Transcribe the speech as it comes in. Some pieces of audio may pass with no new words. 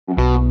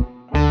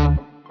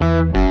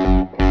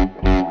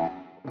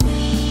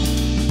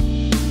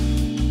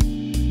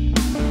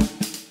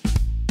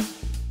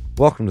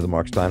Welcome to the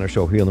Marc Steiner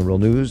Show here on The Real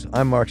News.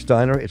 I'm Marc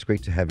Steiner. It's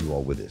great to have you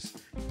all with us.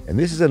 And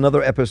this is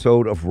another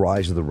episode of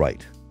Rise of the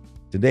Right.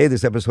 Today,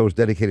 this episode is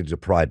dedicated to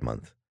Pride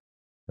Month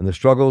and the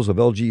struggles of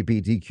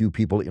LGBTQ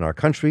people in our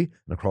country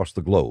and across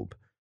the globe.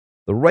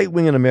 The right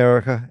wing in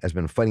America has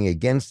been fighting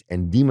against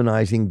and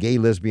demonizing gay,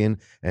 lesbian,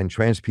 and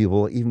trans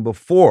people even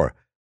before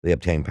they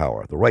obtained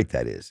power, the right,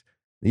 that is,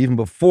 even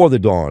before the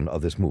dawn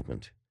of this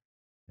movement.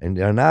 And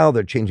now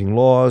they're changing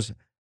laws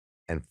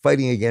and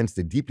fighting against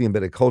the deeply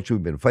embedded culture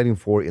we've been fighting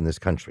for in this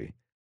country.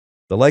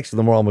 The likes of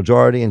the moral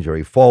majority and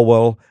Jerry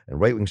Falwell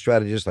and right-wing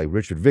strategists like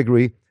Richard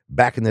Viguerie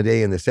back in the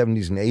day in the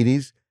 70s and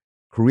 80s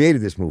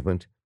created this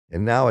movement,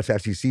 and now it's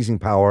actually seizing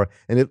power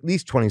in at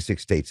least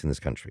 26 states in this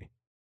country.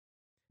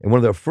 And one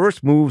of their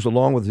first moves,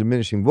 along with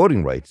diminishing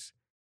voting rights,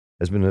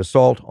 has been an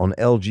assault on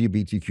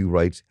LGBTQ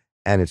rights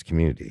and its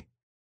community.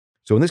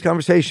 So in this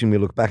conversation, we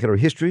look back at our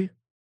history,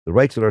 the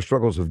rights that our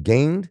struggles have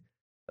gained,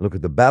 and look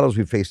at the battles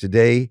we face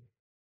today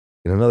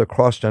in another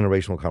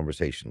cross-generational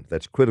conversation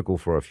that's critical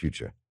for our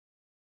future.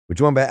 We're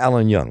joined by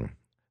Alan Young,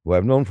 who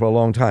I've known for a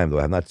long time, though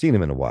I have not seen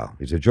him in a while.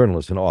 He's a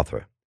journalist and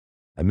author.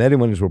 I met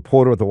him when he was a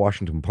reporter at the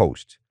Washington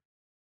Post,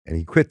 and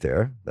he quit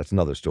there. That's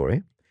another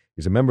story. He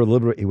was a member of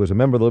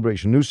the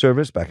Liberation News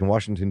Service back in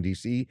Washington,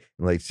 D.C. in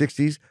the late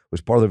 60s, was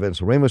part of the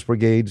Venceremos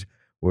Brigades,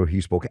 where he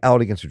spoke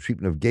out against the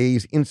treatment of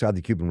gays inside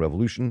the Cuban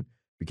Revolution,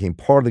 became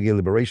part of the Gay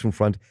Liberation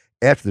Front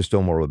after the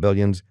Stonewall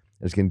Rebellions,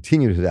 and has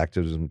continued his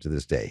activism to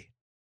this day.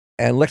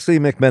 And Lexi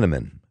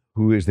McMenamin,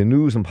 who is the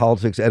news and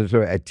politics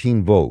editor at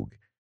Teen Vogue.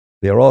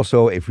 They are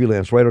also a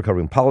freelance writer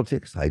covering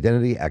politics,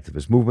 identity,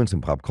 activist movements,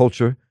 and pop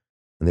culture,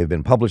 and they've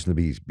been published in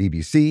the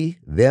BBC,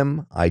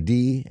 Them,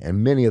 ID,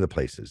 and many other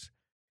places.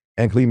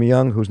 And Kalima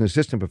Young, who's an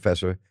assistant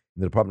professor in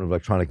the Department of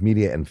Electronic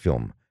Media and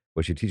Film,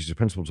 where she teaches the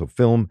principles of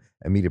film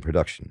and media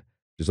production.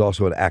 She's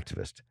also an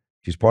activist.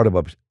 She's part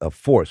of a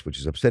force which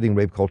is upsetting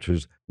rape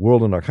culture's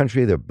world in our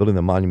country. They're building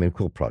the Monument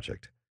Quilt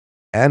Project,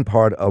 and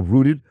part of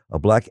Rooted, a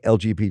Black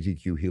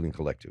LGBTQ healing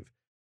collective.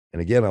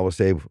 And again, I will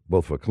say,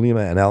 both for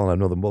Kalima and Alan, I've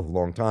known them both a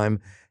long time,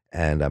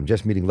 and I'm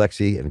just meeting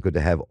Lexi, and good to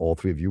have all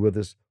three of you with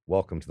us.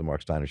 Welcome to the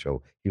Marc Steiner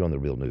Show here on The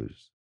Real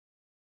News.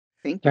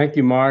 Thank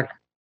you, Mark.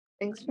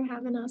 Thanks for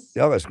having us.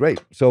 Yeah, that's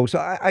great. So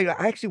I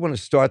actually want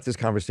to start this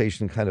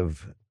conversation kind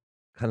of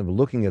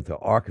looking at the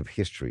arc of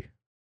history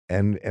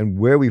and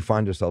where we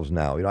find ourselves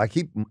now. You know, I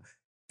keep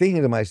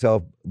thinking to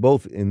myself,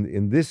 both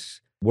in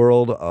this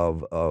world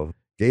of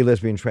gay,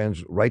 lesbian,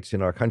 trans rights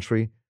in our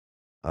country,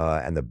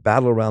 and the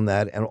battle around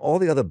that, and all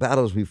the other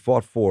battles we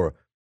fought for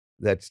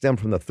that stem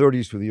from the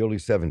 30s to the early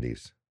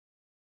 70s,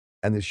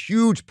 and this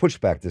huge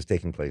pushback that's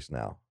taking place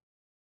now,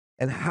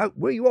 and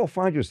where you all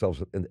find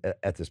yourselves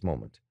at this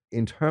moment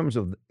in terms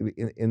of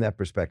in that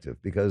perspective,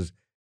 because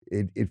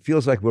it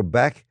feels like we're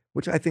back,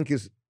 which I think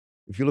is,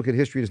 if you look at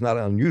history, it's not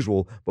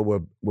unusual, but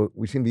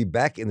we seem to be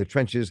back in the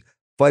trenches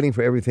fighting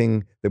for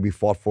everything that we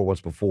fought for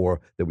once before,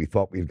 that we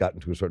thought we'd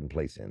gotten to a certain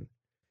place in.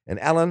 And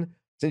Alan,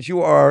 since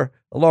you are,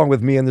 along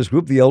with me in this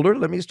group, the elder,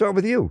 let me start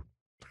with you.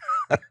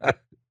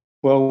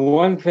 Well,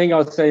 one thing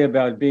I'll say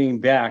about being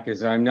back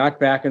is I'm not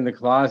back in the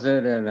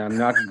closet, and I'm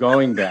not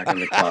going back in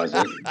the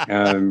closet.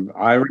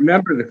 I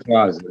remember the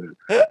closet.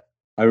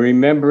 I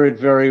remember it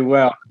very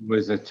well. It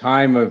was a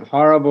time of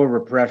horrible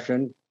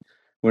repression.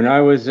 When I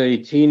was a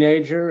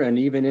teenager and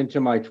even into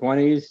my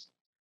 20s,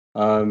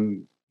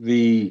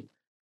 the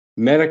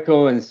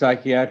medical and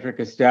psychiatric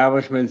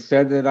establishment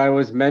said that I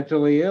was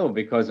mentally ill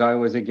because I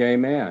was a gay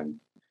man.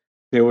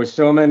 There were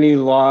so many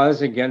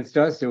laws against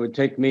us. It would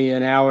take me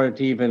an hour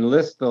to even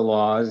list the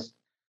laws,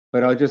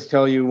 but I'll just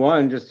tell you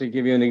one, just to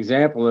give you an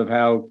example of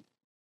how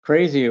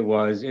crazy it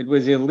was. It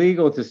was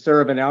illegal to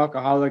serve an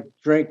alcoholic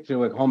drink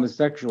to a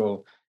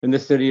homosexual in the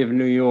city of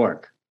New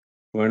York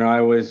when I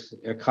was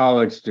a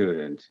college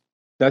student.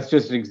 That's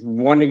just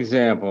one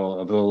example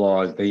of the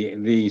laws.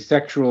 The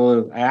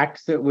sexual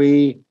acts that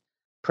we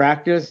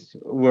practiced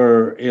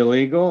were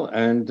illegal,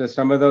 and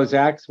some of those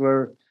acts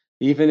were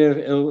even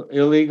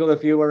illegal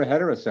if you were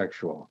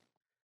heterosexual.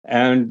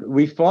 And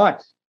we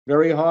fought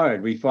very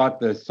hard. We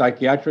fought the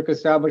psychiatric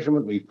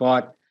establishment, we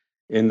fought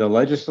in the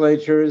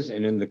legislatures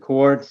and in the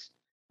courts,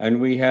 and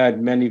we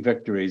had many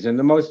victories. And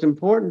the most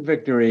important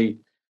victory,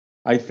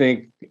 I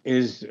think,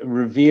 is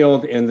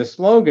revealed in the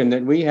slogan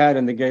that we had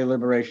in the Gay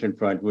Liberation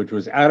Front, which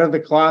was out of the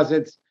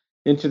closets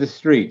into the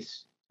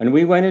streets. And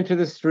we went into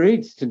the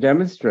streets to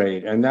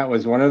demonstrate, and that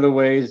was one of the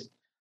ways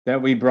that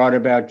we brought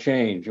about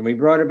change. And we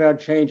brought about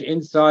change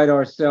inside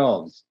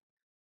ourselves.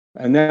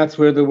 And that's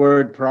where the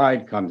word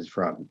pride comes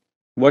from.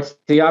 What's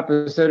the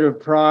opposite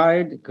of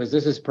pride? Because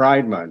this is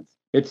Pride Month.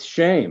 It's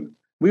shame.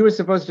 We were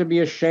supposed to be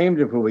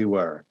ashamed of who we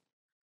were.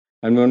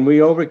 And when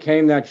we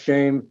overcame that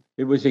shame,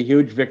 it was a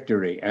huge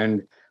victory.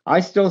 And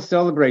I still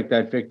celebrate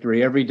that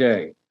victory every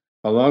day,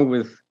 along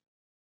with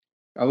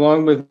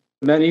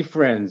many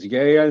friends,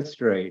 gay and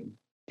straight,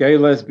 gay,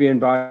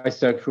 lesbian,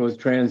 bisexuals,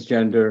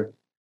 transgender.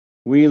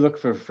 We look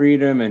for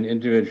freedom and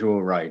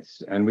individual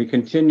rights, and we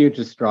continue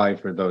to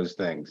strive for those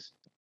things.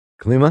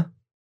 Kalima?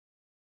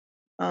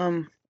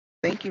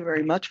 Thank you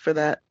very much for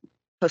that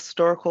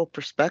historical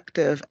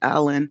perspective,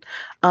 Alan.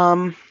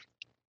 Um,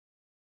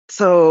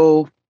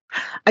 so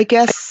I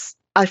guess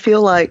I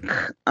feel like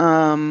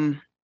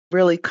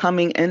really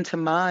coming into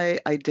my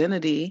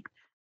identity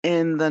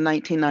in the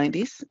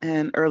 1990s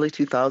and early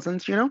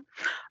 2000s,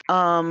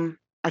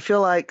 I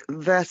feel like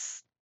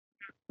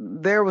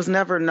there was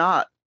never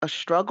not a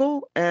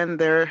struggle, and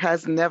there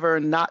has never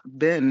not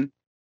been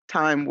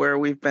time where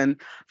we've been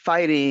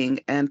fighting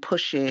and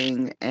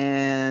pushing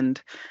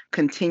and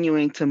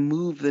continuing to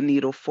move the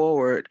needle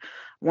forward.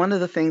 One of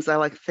the things I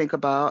like to think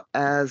about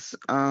as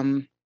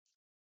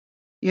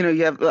you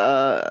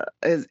have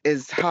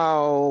is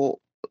how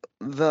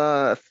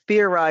the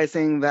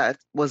theorizing that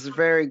was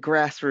very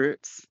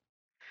grassroots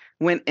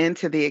went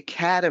into the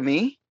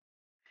academy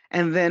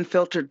and then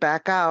filtered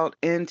back out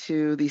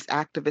into these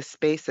activist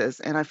spaces.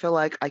 And I feel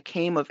like I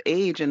came of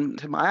age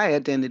into my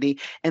identity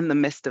in the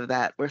midst of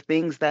that, where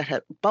things that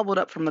had bubbled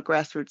up from the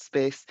grassroots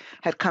space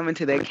had come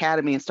into the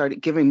academy and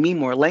started giving me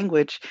more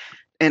language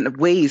and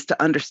ways to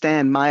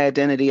understand my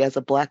identity as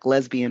a Black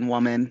lesbian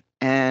woman,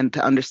 and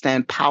to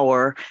understand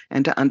power,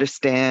 and to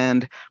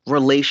understand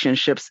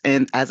relationships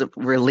and as it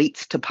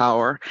relates to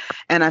power.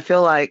 And I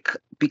feel like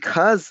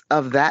because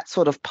of that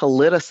sort of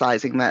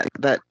politicizing,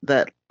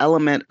 that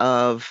element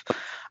of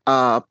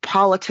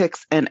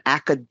politics and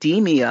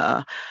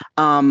academia,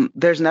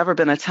 there's never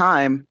been a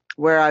time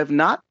where I've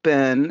not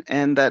been,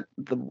 and that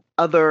the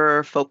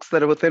other folks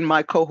that are within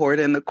my cohort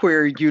in the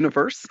queer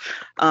universe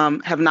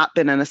have not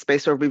been in a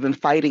space where we've been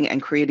fighting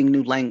and creating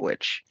new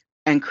language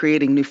and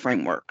creating new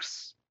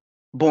frameworks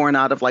born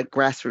out of like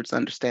grassroots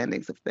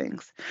understandings of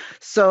things.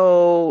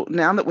 So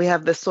now that we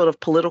have this sort of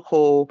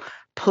political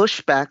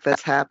pushback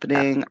that's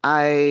happening,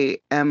 I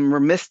am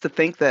remiss to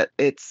think that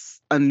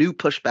it's a new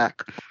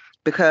pushback,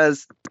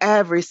 because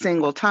every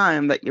single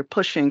time that you're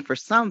pushing for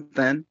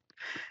something,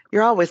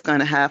 you're always going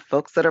to have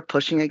folks that are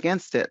pushing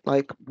against it.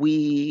 Like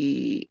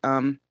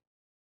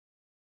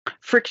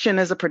friction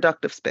is a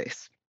productive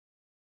space.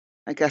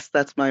 I guess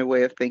that's my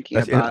way of thinking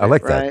about I it,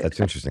 like that. right? That's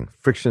interesting.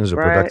 Friction is a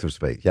Right. productive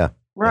space. Yeah.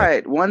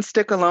 Right. One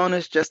stick alone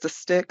is just a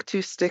stick.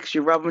 Two sticks,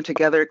 you rub them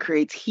together, it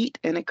creates heat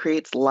and it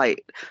creates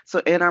light. So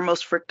in our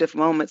most frictive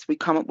moments, we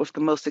come up with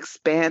the most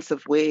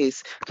expansive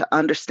ways to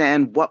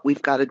understand what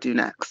we've got to do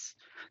next.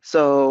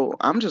 So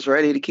I'm just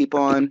ready to keep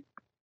on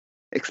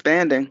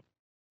expanding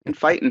and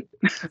fighting.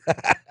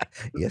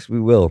 Yes, we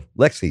will.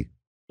 Lexi.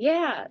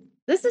 Yeah,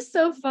 this is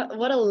so fun.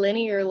 What a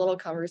linear little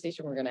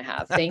conversation we're going to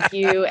have. Thank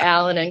you,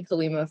 Alan and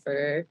Kalima,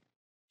 for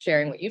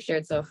sharing what you've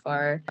shared so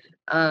far.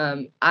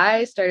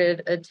 I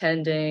started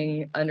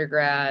attending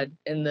undergrad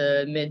in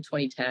the mid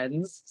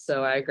 2010s.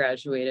 So I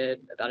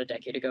graduated about a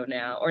decade ago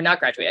now, or not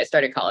graduated. I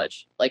started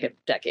college like a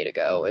decade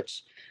ago,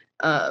 which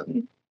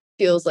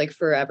feels like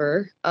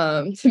forever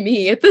to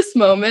me at this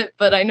moment,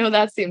 but I know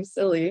that seems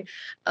silly.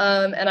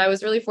 And I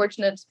was really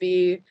fortunate to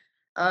be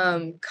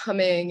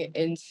coming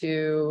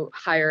into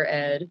higher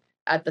ed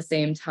at the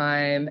same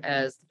time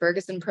as the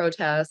Ferguson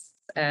protests,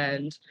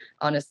 and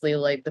honestly,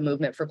 like the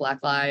movement for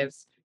Black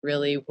Lives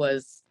really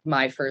was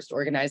my first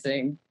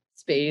organizing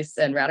space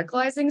and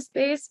radicalizing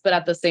space. But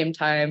at the same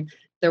time,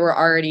 there were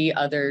already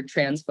other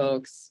trans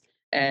folks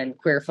and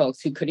queer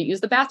folks who couldn't use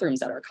the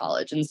bathrooms at our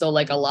college. And so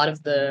like a lot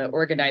of the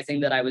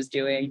organizing that I was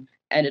doing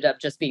ended up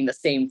just being the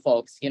same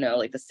folks,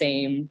 like the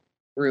same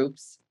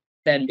groups,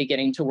 then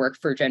beginning to work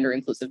for gender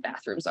inclusive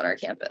bathrooms on our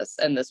campus.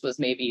 And this was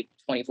maybe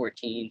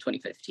 2014,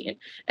 2015.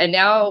 And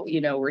now,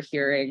 we're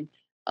hearing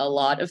a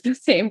lot of the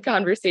same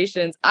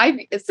conversations.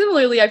 I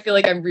feel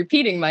like I'm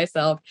repeating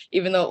myself,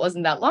 even though it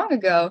wasn't that long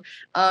ago.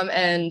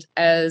 And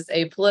as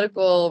a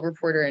political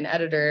reporter and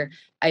editor,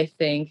 I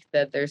think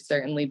that there's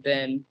certainly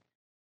been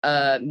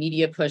a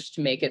media push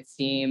to make it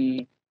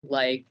seem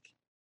like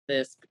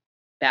this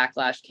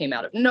backlash came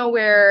out of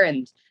nowhere,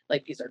 and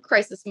like these are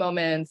crisis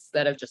moments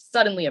that have just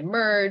suddenly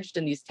emerged,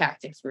 and these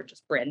tactics were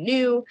just brand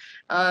new.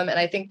 And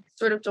I think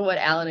sort of to what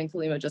Alan and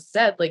Kalima just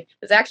said, like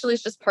this actually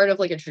is just part of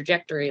like a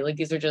trajectory. Like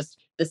these are just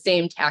the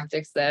same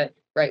tactics that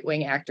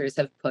right-wing actors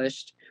have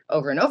pushed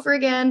over and over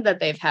again, that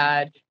they've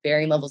had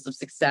varying levels of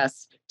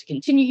success to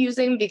continue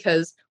using,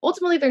 because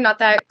ultimately they're not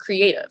that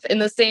creative. In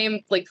the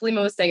same, like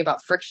Kalima was saying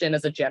about friction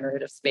as a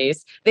generative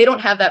space, they don't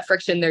have that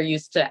friction. They're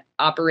used to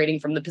operating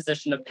from the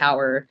position of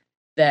power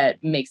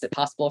that makes it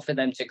possible for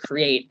them to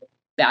create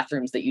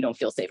bathrooms that you don't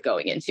feel safe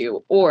going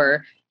into,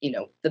 or,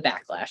 the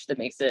backlash that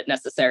makes it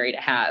necessary to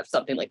have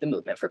something like the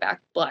movement for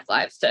Black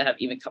Lives to have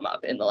even come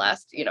up in the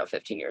last,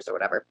 15 years or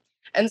whatever.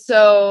 And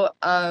so,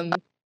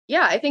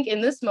 I think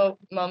in this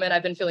moment,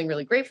 I've been feeling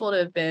really grateful to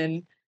have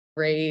been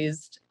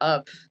raised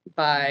up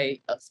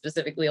by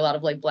specifically a lot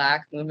of like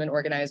Black movement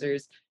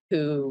organizers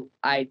who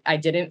I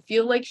didn't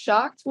feel like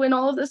shocked when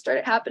all of this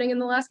started happening in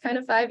the last kind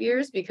of 5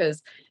 years,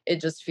 because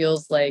it just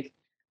feels like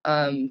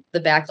the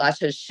backlash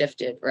has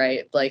shifted,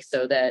 right? Like,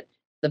 so that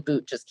the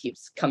boot just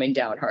keeps coming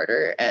down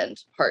harder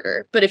and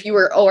harder. But if you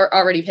were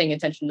already paying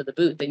attention to the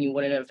boot, then you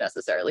wouldn't have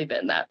necessarily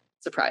been that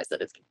surprised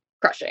that it's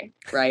crushing,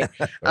 right?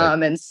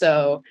 Right. And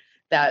so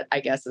that, I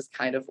guess, is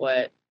kind of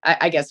what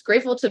I guess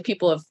grateful to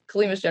people of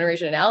Kalima's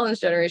generation and Alan's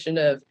generation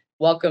to have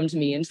welcomed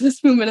me into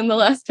this movement in the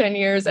last 10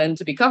 years and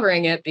to be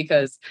covering it,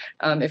 because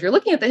if you're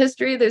looking at the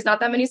history, there's not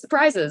that many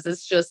surprises.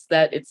 It's just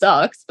that it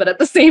sucks. But at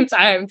the same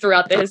time,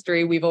 throughout the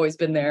history, we've always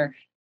been there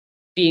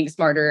being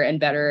smarter and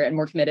better and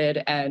more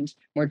committed and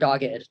more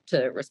dogged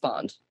to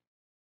respond.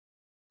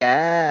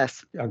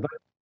 Yes.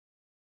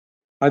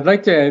 I'd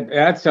like to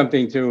add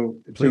something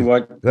to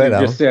what you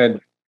ahead, just said.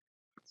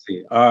 Let's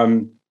see.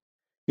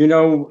 You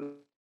know,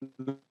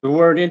 the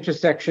word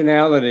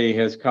intersectionality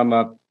has come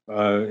up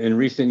in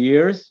recent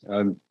years.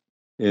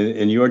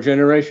 In your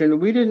generation,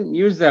 we didn't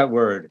use that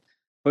word,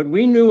 but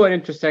we knew what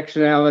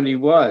intersectionality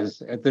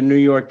was at the New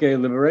York Gay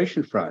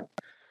Liberation Front.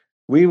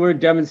 We were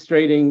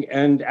demonstrating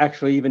and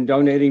actually even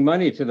donating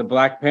money to the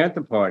Black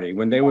Panther Party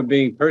when they were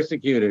being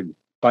persecuted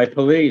by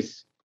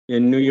police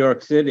in New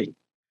York City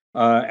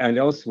and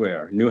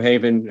elsewhere, New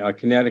Haven,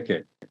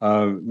 Connecticut.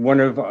 One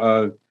of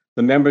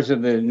the members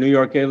of the New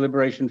York Gay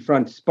Liberation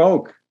Front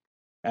spoke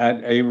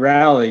at a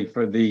rally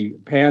for the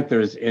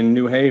Panthers in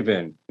New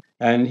Haven,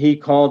 and he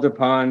called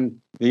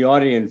upon the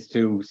audience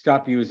to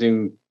stop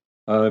using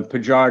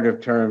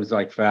pejorative terms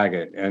like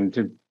faggot and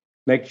to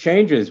make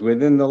changes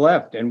within the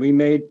left. And we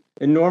made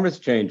enormous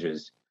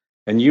changes.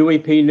 And Huey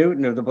P.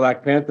 Newton of the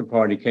Black Panther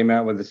Party came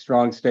out with a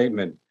strong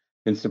statement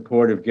in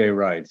support of gay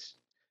rights.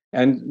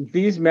 And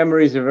these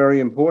memories are very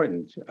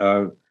important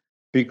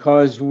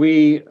because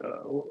we,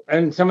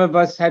 and some of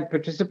us had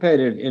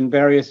participated in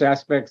various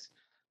aspects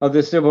of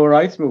the civil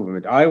rights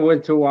movement. I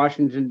went to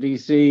Washington,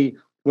 D.C.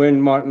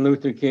 when Martin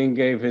Luther King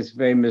gave his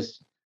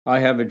famous I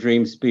Have a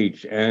Dream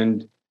speech.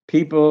 And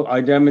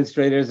I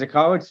demonstrated as a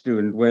college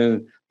student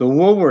when the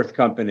Woolworth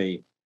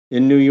Company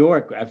in New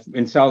York,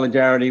 in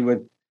solidarity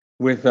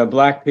with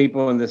Black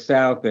people in the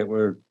South that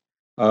were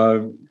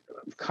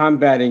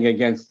combating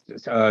against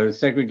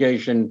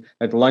segregation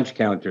at lunch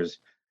counters.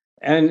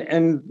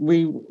 And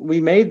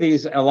we made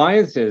these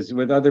alliances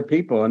with other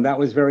people, and that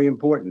was very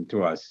important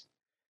to us.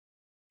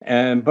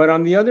 But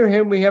on the other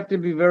hand, we have to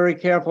be very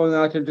careful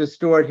not to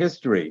distort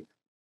history.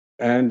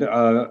 And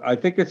I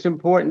think it's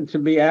important to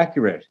be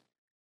accurate.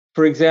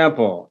 For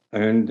example,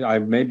 and I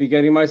may be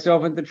getting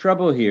myself into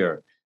trouble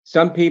here,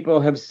 some people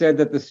have said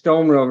that the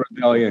Stonewall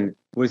Rebellion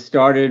was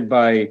started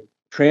by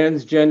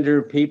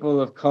transgender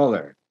people of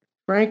color.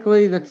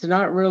 Frankly, that's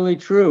not really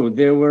true.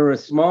 There were a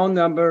small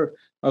number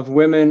of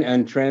women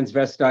and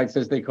transvestites,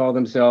 as they call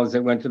themselves,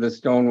 that went to the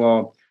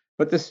Stonewall.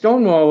 But the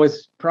Stonewall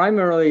was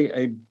primarily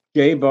a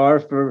gay bar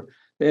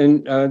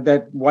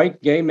that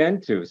white gay men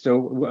to.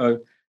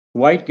 So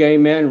white gay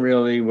men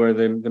really were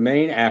the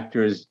main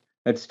actors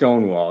at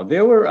Stonewall.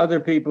 There were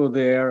other people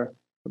there,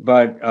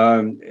 but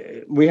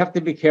we have to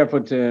be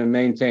careful to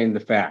maintain the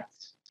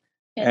facts.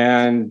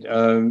 And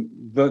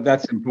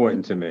that's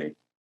important to me.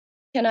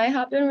 Can I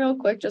hop in real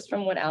quick just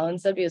from what Alan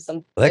said? Because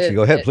Lexi,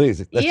 go ahead,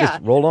 please. Let's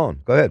just roll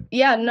on. Go ahead.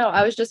 Yeah, no,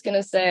 I was just going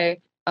to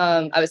say,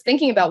 I was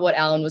thinking about what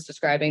Alan was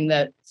describing,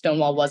 that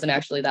Stonewall wasn't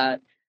actually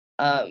that,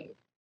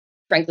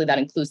 frankly, that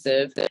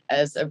inclusive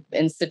as an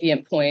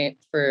incipient point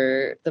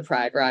for the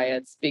Pride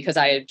riots, because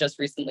I had just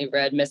recently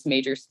read Miss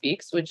Major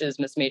Speaks, which is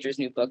Miss Major's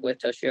new book with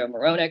Toshio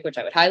Moronic, which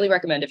I would highly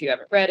recommend if you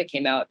haven't read. It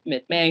came out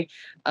mid-May.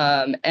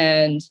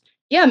 And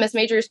yeah, Miss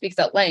Major speaks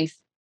at length.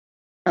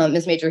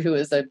 Miss Major, who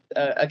is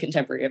a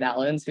contemporary of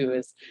Alan's, who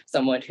is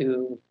someone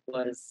who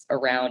was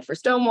around for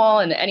Stonewall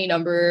and any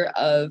number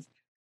of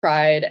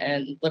Pride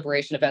and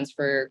liberation events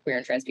for queer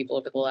and trans people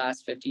over the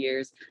last 50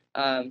 years,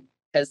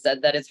 has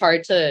said that it's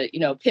hard to,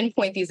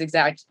 pinpoint these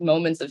exact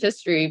moments of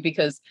history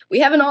because we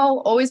haven't all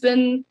always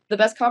been the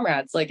best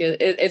comrades. Like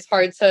it's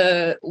hard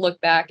to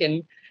look back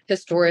and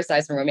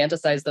historicize and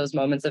romanticize those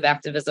moments of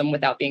activism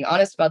without being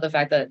honest about the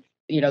fact that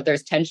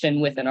there's tension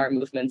within our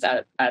movements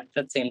at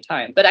the same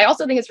time. But I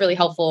also think it's really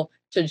helpful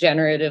to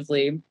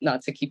generatively,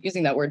 not to keep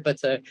using that word, but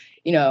to,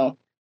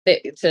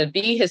 to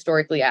be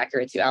historically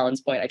accurate. To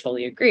Alan's point, I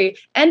totally agree.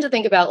 And to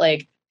think about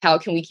how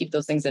can we keep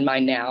those things in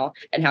mind now,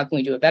 and how can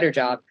we do a better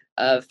job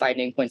of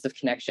finding points of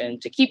connection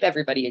to keep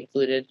everybody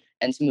included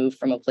and to move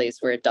from a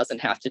place where it doesn't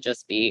have to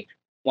just be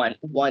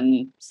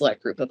one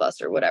select group of us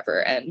or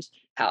whatever, and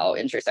how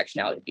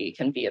intersectionality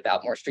can be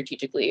about more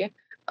strategically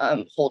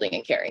holding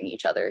and carrying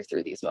each other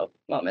through these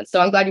moments.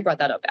 So I'm glad you brought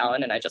that up,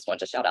 Alan, and I just want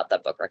to shout out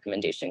that book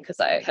recommendation because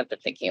I have been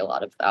thinking a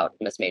lot about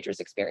Miss Major's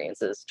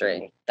experiences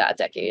during that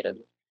decade and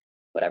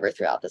whatever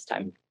throughout this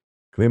time.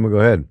 Kalima, go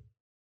ahead.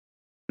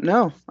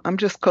 No, I'm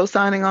just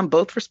co-signing on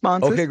both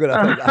responses. Okay, good.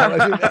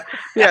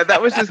 Yeah,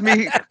 that was just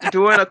me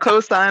doing a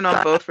co-sign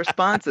on both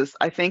responses.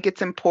 I think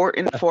it's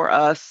important for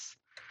us.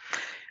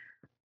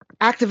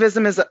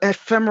 Activism is an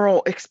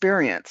ephemeral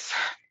experience.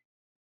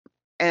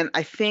 And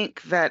I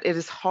think that it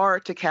is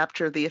hard to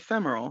capture the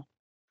ephemeral.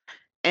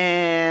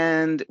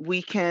 And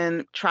we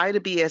can try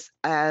to be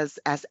as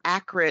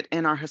accurate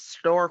in our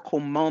historical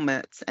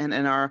moments and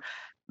in our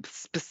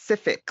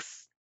specifics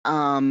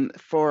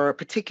for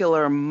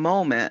particular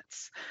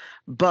moments,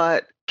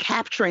 but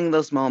capturing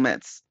those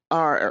moments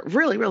are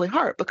really, really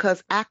hard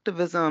because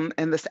activism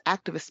and this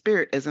activist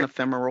spirit is an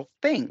ephemeral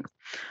thing.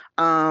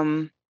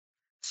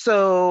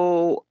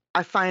 So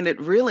I find it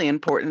really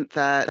important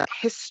that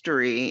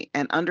history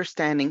and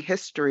understanding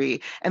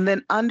history and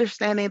then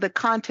understanding the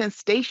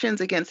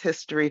contestations against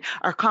history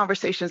are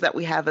conversations that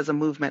we have as a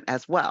movement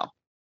as well,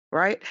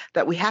 right?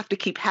 That we have to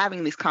keep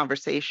having these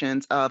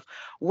conversations of,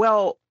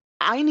 well,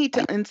 I need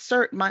to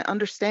insert my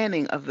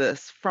understanding of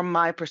this from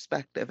my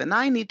perspective, and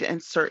I need to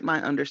insert my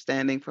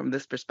understanding from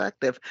this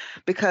perspective.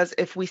 Because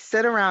if we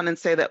sit around and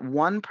say that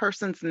one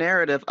person's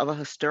narrative of a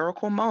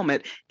historical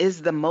moment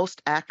is the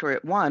most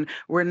accurate one,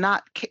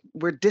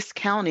 we're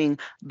discounting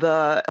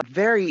the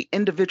very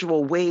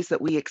individual ways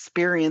that we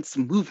experience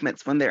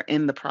movements when they're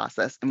in the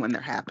process and when they're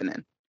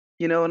happening.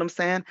 You know what I'm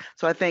saying?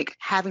 So I think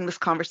having this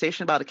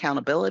conversation about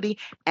accountability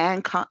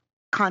and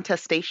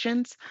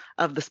contestations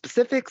of the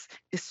specifics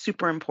is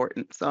super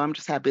important. So I'm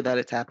just happy that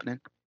it's happening.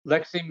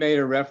 Lexi made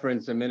a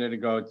reference a minute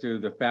ago to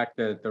the fact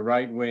that the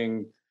right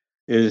wing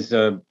is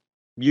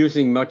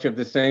using much of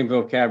the same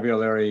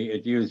vocabulary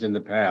it used in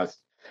the past.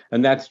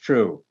 And that's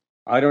true.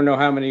 I don't know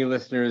how many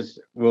listeners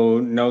will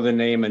know the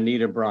name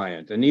Anita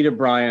Bryant. Anita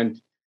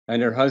Bryant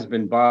and her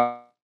husband,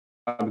 Bob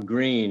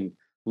Green,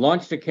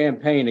 launched a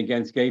campaign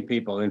against gay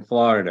people in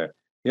Florida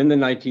in the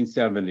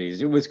 1970s.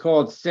 It was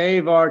called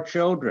Save Our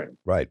Children.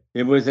 Right.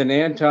 It was an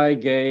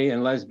anti-gay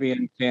and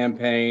lesbian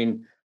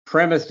campaign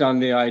premised on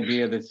the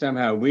idea that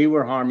somehow we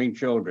were harming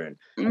children.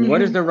 And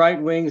what is the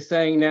right wing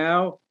saying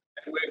now?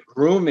 That we're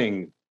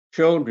grooming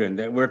children,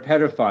 that we're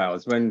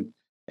pedophiles. When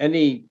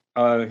any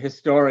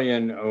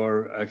historian,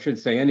 or I should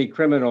say any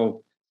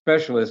criminal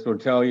specialist, will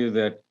tell you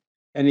that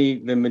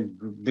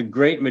the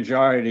great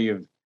majority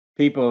of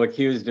people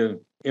accused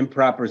of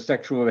improper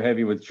sexual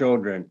behavior with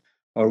children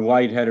are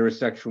white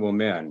heterosexual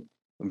men,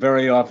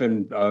 very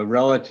often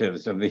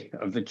relatives of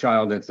the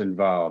child that's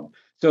involved.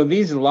 So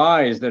these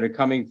lies that are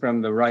coming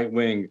from the right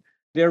wing,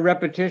 they're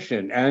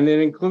repetition, and it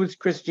includes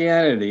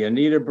Christianity.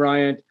 Anita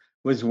Bryant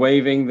was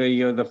waving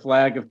the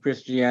flag of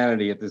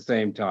Christianity at the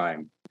same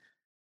time.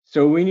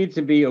 So we need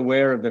to be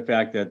aware of the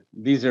fact that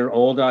these are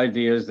old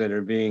ideas that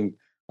are being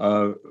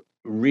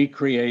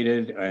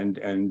recreated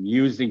and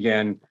used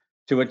again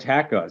to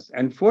attack us.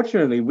 And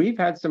fortunately, we've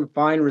had some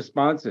fine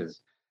responses,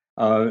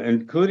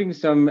 including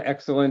some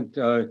excellent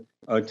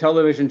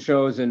television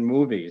shows and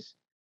movies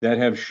that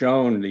have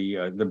shown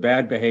the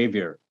bad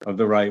behavior of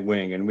the right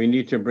wing, and we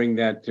need to bring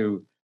that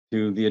to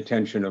the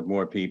attention of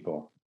more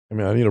people. I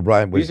mean, Anita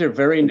Bryant was... These are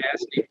very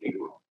nasty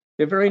people.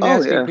 They're very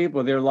nasty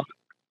people. They're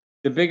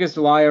the biggest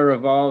liar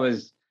of all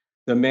is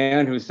the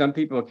man who some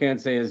people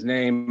can't say his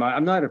name.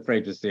 I'm not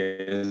afraid to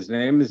say his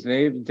name. His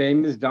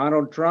name is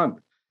Donald Trump,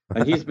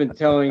 and he's been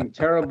telling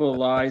terrible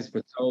lies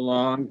for so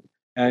long.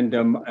 And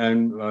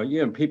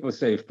you know, people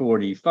say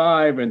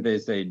 45, and they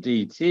say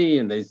DT,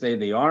 and they say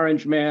the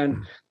Orange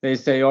Man. They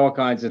say all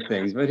kinds of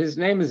things, but his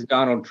name is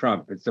Donald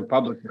Trump. It's a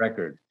public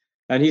record,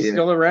 and he's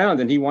still around,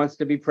 and he wants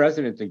to be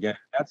president again.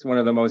 That's one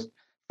of the most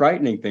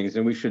frightening things,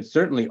 and we should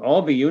certainly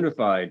all be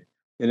unified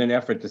in an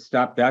effort to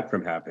stop that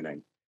from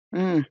happening.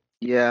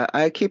 Yeah,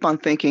 I keep on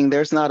thinking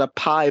there's not a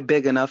pie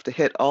big enough to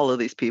hit all of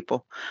these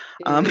people.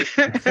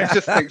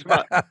 Just think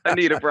about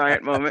Anita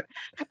Bryant moment.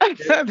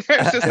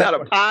 There's just not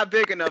a pie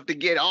big enough to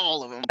get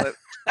all of them. But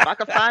if I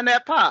can find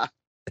that pie,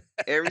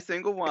 every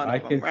single one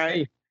of them,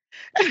 right?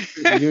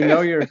 You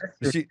know your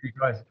history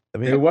because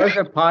there was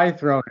a pie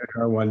thrown at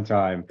her one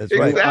time. That's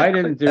right. Exactly. I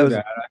didn't do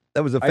that.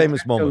 That was a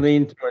famous moment.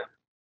 Lean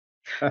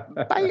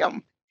toward...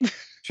 Bam.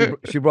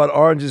 She brought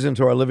oranges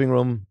into our living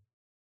room.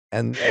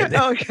 And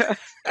oh yeah,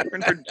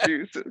 and her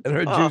juices. And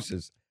her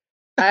juices.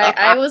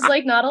 I was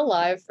like not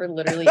alive for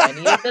literally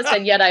any of this,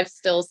 and yet I've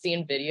still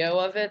seen video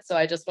of it. So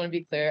I just want to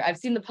be clear. I've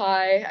seen the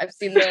pie. I've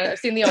seen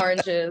the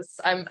oranges.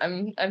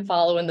 I'm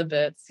following the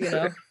bits, you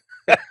know.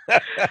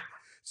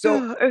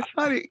 So it's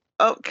funny.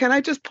 Oh, can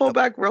I just pull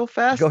back real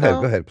fast? Go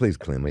ahead, please,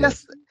 Kalima.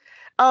 Yes.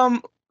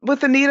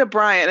 With Anita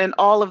Bryant and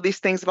all of these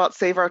things about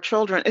Save Our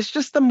Children, it's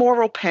just the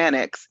moral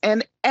panics.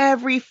 And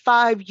every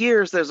 5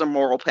 years there's a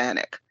moral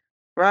panic,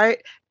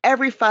 right?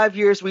 Every 5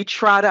 years we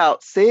trot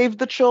out, save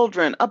the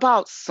children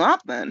about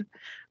something,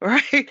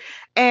 right?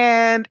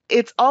 And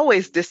it's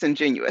always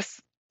disingenuous.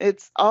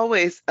 It's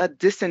always a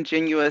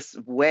disingenuous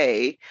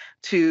way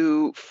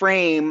to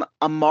frame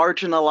a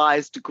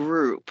marginalized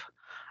group.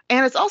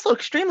 And it's also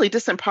extremely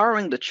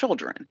disempowering to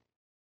children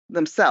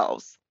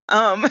themselves,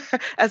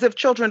 as if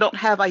children don't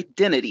have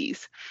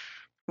identities,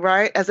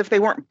 right? As if they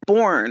weren't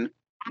born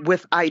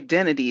with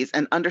identities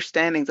and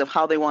understandings of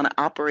how they want to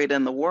operate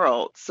in the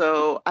world.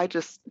 So I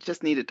just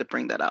needed to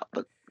bring that up.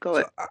 But go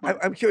ahead.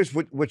 I'm curious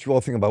what you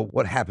all think about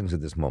what happens at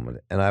this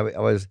moment. And I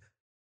was,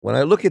 when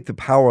I look at the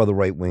power of the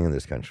right wing in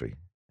this country,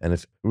 and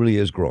it really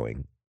is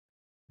growing,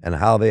 and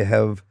how they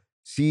have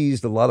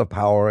seized a lot of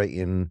power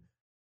in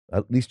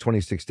at least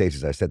 26 states,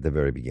 as I said at the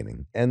very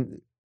beginning. And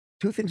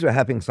two things are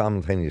happening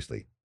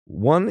simultaneously.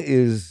 One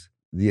is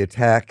the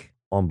attack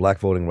on Black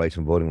voting rights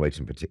and voting rights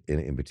in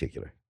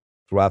particular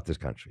throughout this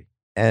country.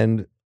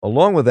 And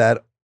along with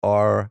that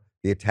are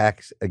the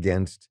attacks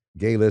against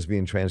gay,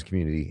 lesbian, trans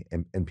community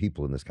and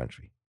people in this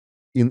country,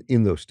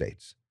 in those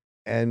states.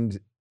 And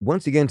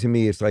once again, to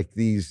me, it's like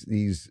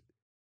these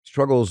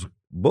struggles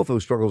both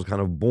those struggles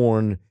kind of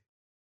born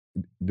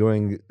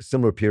during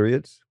similar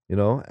periods,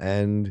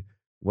 and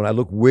when I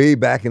look way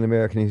back in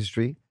American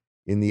history,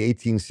 in the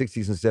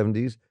 1860s and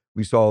 70s,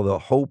 we saw the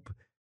hope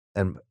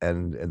and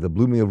the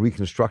blooming of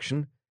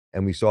Reconstruction,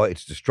 and we saw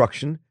its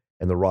destruction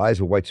and the rise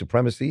of white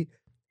supremacy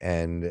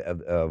and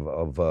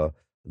of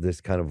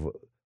this kind of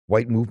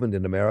white movement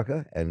in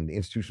America and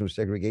institutional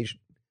segregation.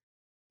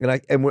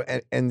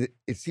 And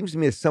it seems to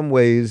me in some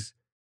ways,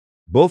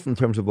 both in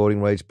terms of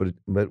voting rights, but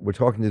we're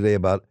talking today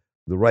about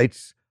the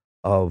rights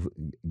of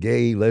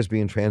gay,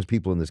 lesbian, trans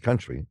people in this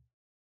country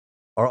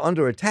are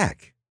under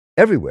attack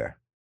everywhere.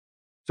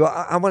 So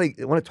I want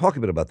to talk a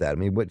bit about that. I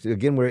mean,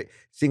 again, we're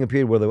seeing a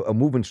period where a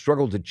movement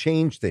struggled to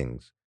change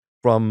things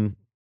from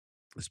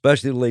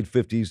especially the late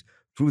 50s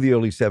through the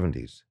early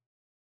 70s.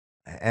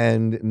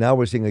 And now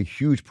we're seeing a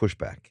huge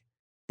pushback.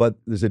 But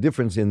there's a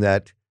difference in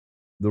that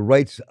the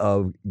rights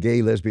of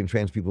gay, lesbian,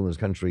 trans people in this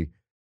country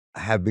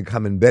have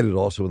become embedded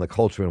also in the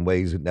culture in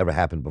ways that never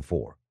happened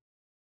before.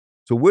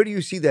 So where do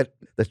you see that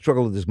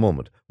struggle at this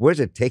moment? Where's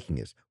it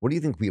taking us? What do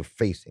you think we are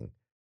facing?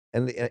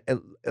 And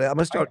I'm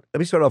gonna start. Let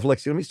me start off,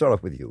 Lexi. Let me start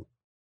off with you.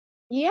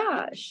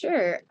 Yeah,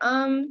 sure.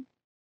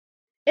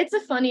 It's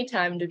a funny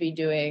time to be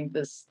doing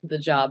the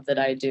job that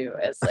I do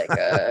as like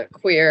a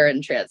queer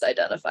and trans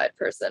identified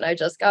person. I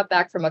just got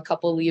back from a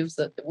couple weeks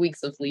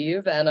of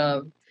leave,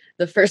 and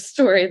the first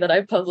story that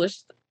I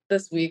published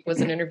this week was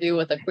an interview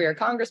with a queer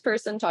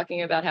congressperson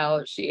talking about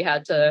how she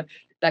had to,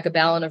 Becca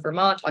Ballin of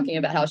Vermont, talking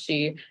about how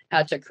she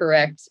had to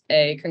correct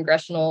a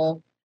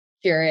congressional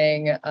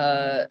hearing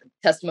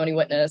testimony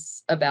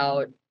witness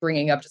about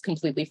bringing up just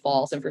completely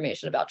false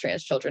information about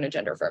trans children and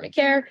gender-affirming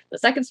care. The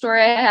second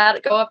story I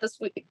had go up this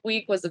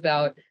week was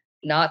about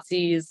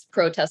Nazis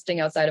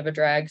protesting outside of a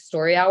drag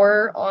story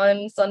hour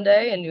on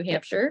Sunday in New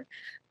Hampshire,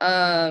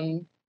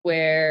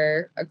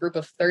 where a group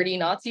of 30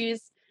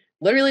 Nazis,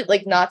 literally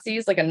like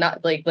Nazis,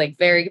 like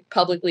very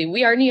publicly,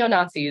 we are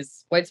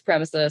neo-Nazis, white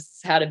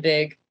supremacists, had a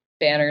big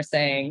banner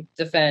saying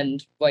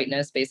defend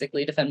whiteness,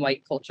 basically defend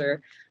white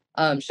culture.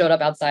 Showed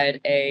up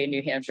outside a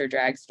New Hampshire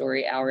drag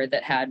story hour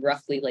that had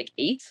roughly like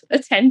 8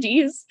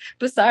 attendees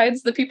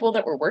besides the people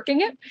that were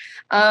working it.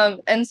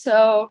 And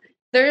so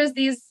there's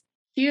these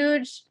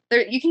huge,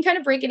 you can kind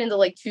of break it into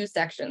like 2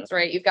 sections,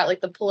 right? You've got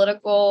like the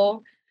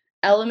political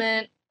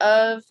element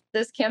of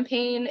this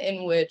campaign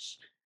in which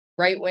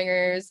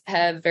right-wingers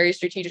have very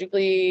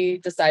strategically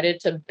decided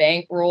to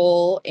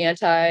bankroll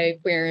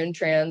anti-queer and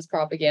trans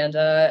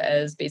propaganda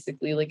as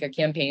basically like a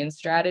campaign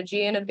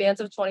strategy in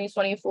advance of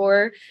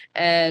 2024.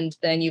 And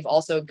then you've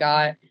also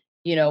got,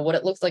 what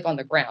it looks like on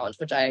the ground,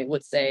 which I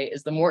would say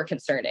is the more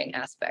concerning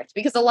aspect,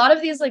 because a lot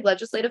of these like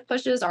legislative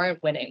pushes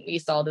aren't winning. We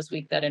saw this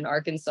week that in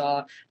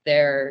Arkansas,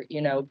 their,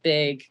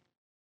 big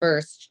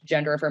first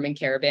gender affirming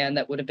care ban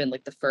that would have been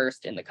like the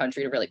first in the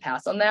country to really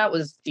pass on that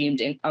was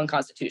deemed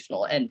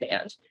unconstitutional and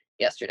banned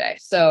yesterday.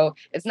 So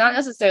it's not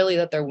necessarily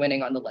that they're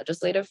winning on the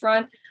legislative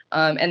front.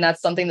 And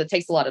that's something that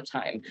takes a lot of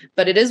time,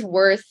 but it is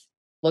worth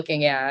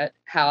looking at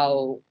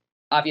how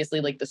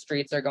obviously like the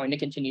streets are going to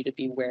continue to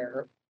be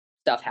where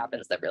stuff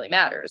happens that really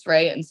matters.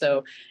 Right. And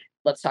so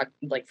let's talk,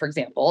 like, for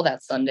example,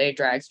 that Sunday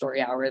drag story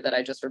hour that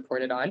I just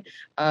reported on.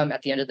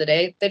 At the end of the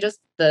day,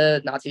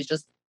 the Nazis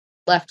just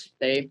left.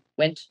 They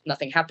went,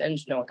 nothing happened,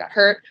 no one got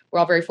hurt. We're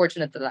all very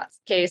fortunate that that's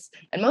the case.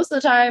 And most of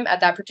the time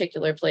at that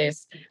particular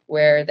place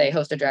where they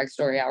host a drag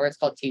story hour, it's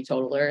called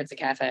Teetotaler, it's a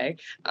cafe,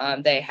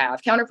 they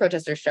have counter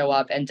protesters show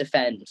up and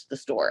defend the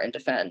store and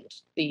defend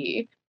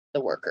the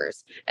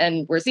workers.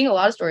 And we're seeing a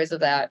lot of stories of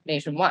that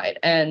nationwide.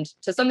 And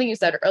to something you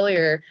said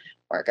earlier,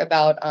 Mark,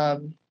 about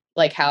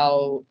like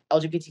how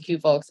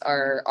LGBTQ folks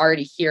are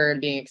already here and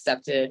being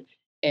accepted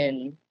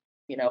in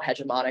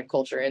hegemonic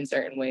culture in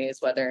certain ways,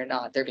 whether or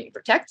not they're being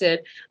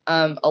protected.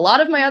 A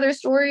lot of my other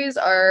stories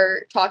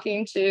are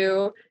talking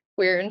to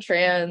queer and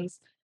trans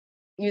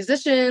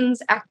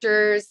musicians,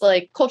 actors,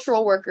 like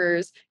cultural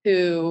workers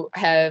who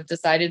have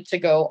decided to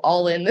go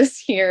all in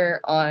this year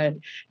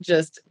on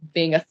just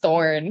being a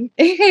thorn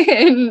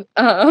in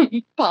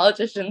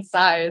politicians'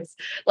 sides.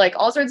 Like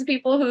all sorts of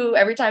people who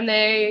every time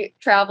they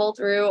travel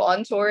through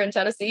on tour in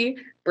Tennessee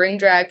bring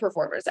drag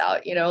performers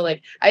out.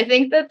 Like I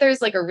think that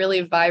there's like a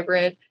really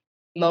vibrant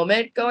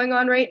moment going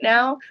on right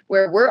now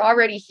where we're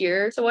already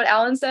here, to what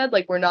Alan said,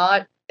 like we're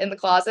not in the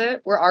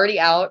closet, we're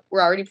already out,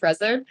 we're already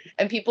present,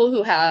 and people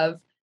who have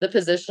the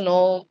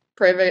positional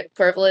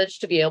privilege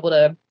to be able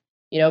to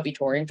be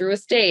touring through a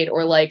state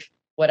or like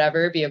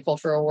whatever, be a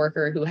cultural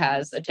worker who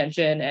has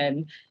attention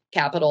and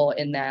capital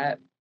in that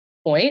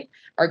point,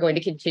 are going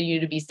to continue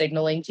to be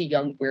signaling to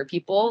young queer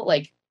people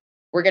like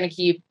we're going to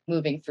keep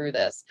moving through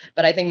this.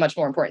 But I think much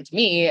more important to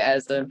me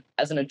as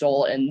an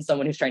adult and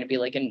someone who's trying to be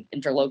like an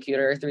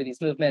interlocutor through these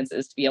movements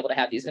is to be able to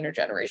have these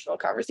intergenerational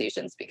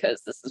conversations,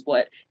 because this is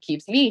what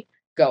keeps me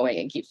going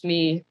and keeps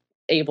me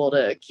able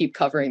to keep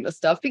covering this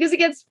stuff because it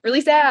gets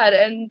really sad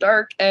and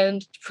dark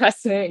and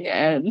depressing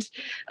and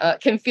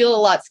can feel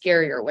a lot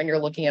scarier when you're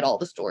looking at all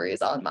the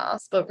stories en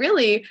masse. But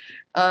really,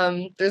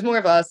 there's more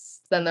of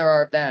us than there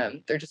are of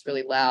them. They're just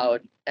really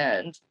loud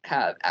and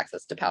have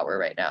access to power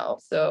right now.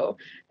 So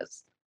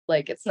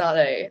it's not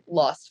a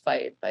lost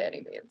fight by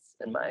any means,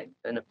 in my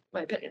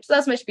opinion. So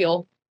that's my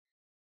spiel.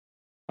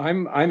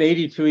 I'm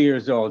 82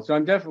 years old, so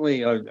I'm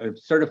definitely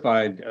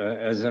certified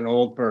as an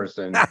old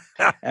person.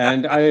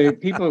 And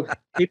people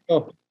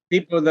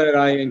that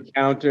I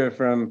encounter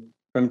from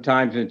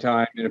time to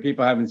time,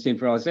 people I haven't seen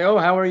for a while, say, "Oh,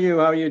 how are you?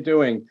 How are you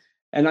doing?"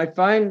 And I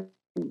find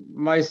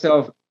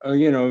myself,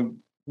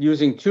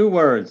 using two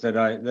words that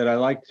I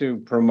like to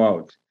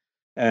promote,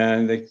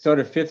 and it sort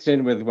of fits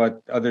in with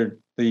what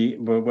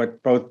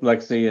both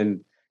Lexi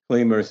and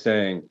Kaleema are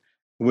saying,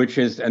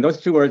 and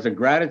those two words are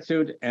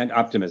gratitude and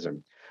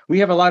optimism. We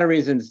have a lot of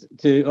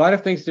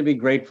things to be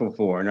grateful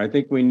for, and I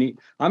think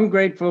I'm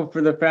grateful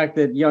for the fact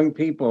that young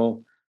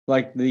people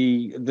like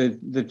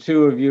the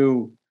two of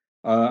you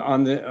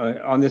on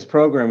this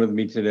program with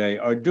me today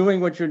are doing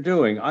what you're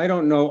doing. I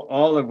don't know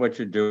all of what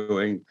you're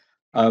doing,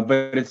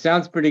 but it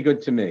sounds pretty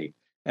good to me,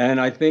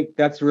 and I think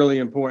that's really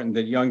important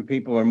that young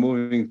people are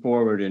moving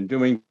forward and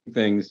doing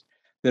things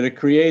that are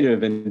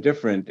creative and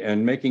different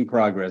and making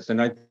progress.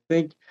 And I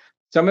think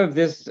some of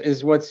this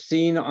is what's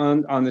seen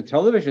on the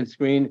television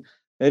screen.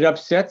 It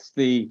upsets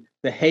the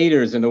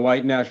haters and the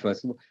white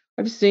nationalists.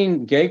 I've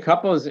seen gay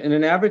couples in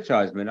an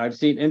advertisement. I've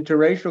seen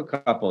interracial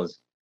couples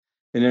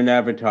in an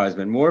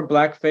advertisement. More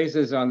black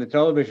faces on the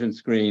television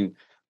screen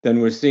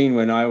than were seen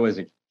when I was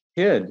a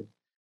kid.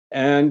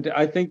 And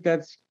I think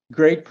that's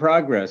great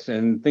progress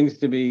and things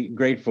to be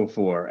grateful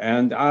for.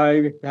 And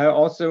I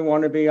also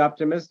want to be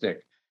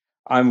optimistic.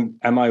 Am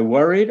I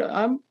worried?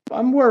 I'm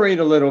worried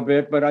a little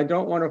bit, but I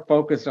don't want to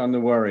focus on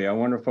the worry. I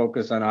want to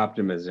focus on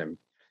optimism.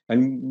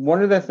 And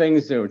two of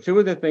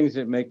the things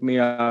that make me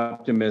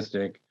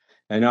optimistic,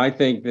 and I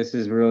think this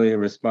is really a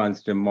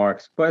response to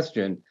Mark's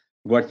question,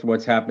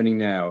 what's happening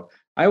now?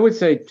 I would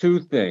say two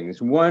things.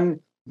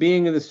 One,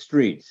 being in the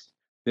streets.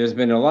 There's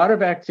been a lot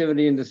of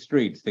activity in the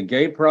streets. The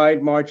gay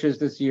pride marches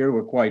this year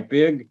were quite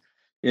big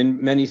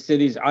in many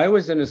cities. I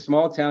was in a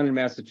small town in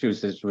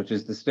Massachusetts, which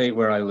is the state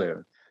where I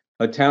live,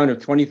 a town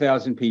of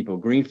 20,000 people,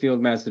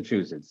 Greenfield,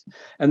 Massachusetts.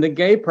 And the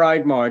gay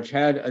pride march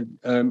had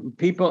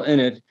people in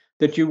it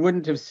that you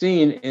wouldn't have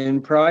seen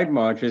in pride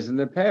marches in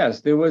the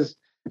past. There was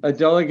a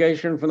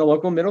delegation from the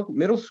local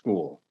middle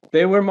school.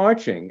 They were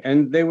marching,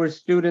 and they were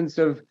students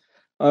of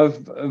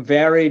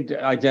varied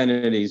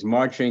identities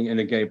marching in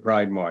a gay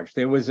pride march.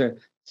 There was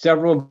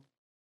several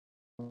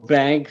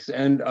banks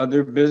and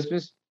other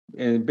businesses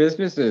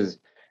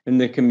in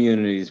the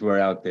communities were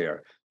out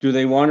there. Do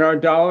they want our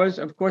dollars?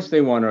 Of course they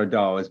want our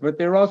dollars, but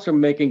they're also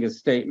making a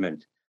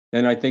statement,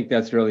 and I think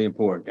that's really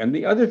important. And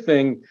the other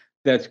thing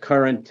that's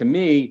current to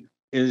me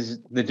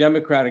is the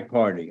Democratic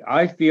Party.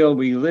 I feel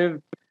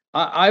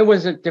I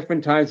was at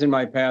different times in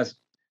my past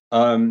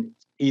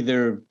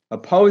either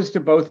opposed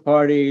to both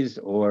parties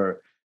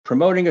or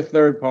promoting a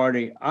third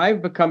party.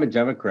 I've become a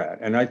Democrat,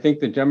 and I think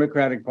the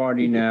Democratic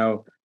Party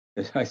now,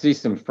 I see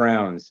some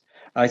frowns.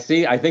 I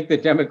think the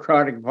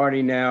Democratic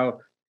Party now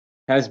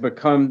has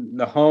become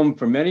the home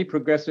for many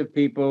progressive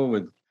people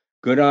with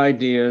good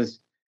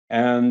ideas.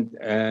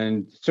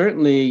 And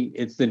certainly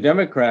it's the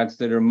Democrats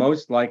that are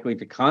most likely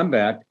to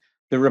combat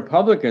the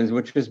Republicans,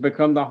 which has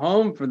become the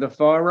home for the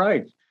far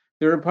right.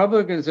 The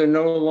Republicans are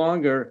no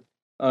longer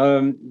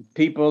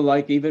people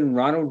like even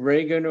Ronald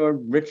Reagan or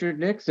Richard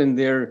Nixon.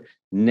 They're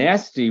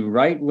nasty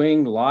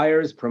right-wing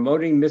liars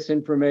promoting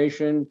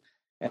misinformation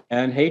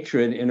and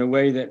hatred in a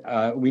way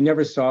that we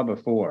never saw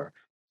before.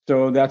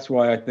 So that's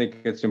why I think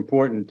it's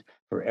important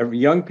for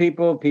young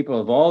people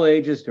of all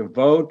ages to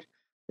vote,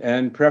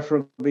 and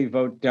preferably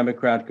vote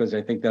Democrat, because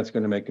I think that's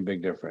going to make a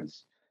big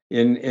difference.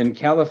 In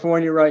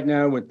California right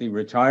now, with the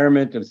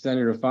retirement of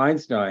Senator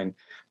Feinstein,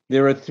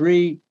 there are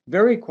 3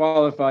 very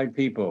qualified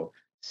people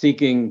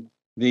seeking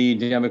the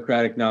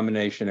Democratic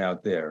nomination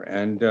out there.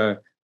 And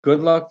good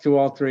luck to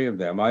all 3 of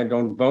them. I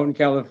don't vote in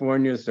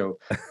California, so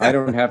I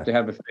don't have to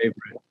have a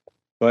favorite.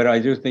 But I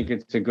do think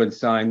it's a good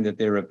sign that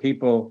there are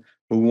people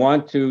who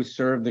want to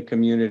serve the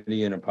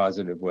community in a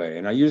positive way.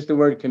 And I use the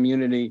word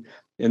community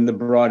in the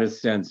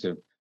broadest sense of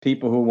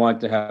people who want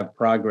to have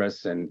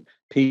progress and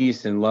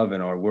peace and love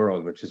in our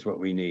world, which is what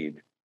we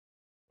need.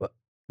 Well,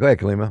 go ahead,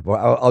 Kaleema.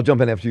 Well, I'll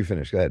jump in after you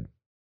finish. Go ahead.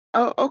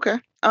 Oh, okay.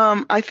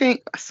 I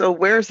think so.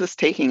 Where is this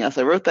taking us?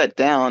 I wrote that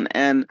down,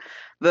 and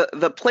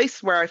the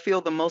place where I feel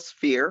the most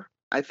fear,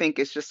 I think,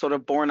 is just sort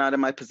of born out of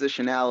my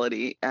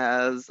positionality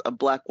as a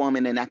Black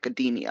woman in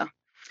academia,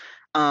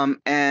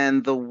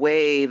 and the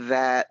way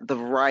that the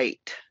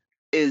right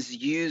is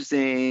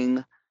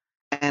using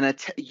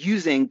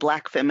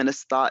Black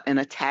feminist thought and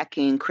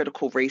attacking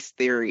critical race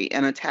theory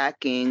and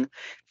attacking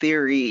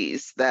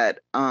theories that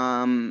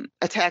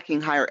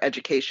attacking higher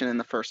education in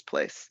the first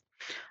place.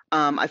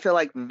 I feel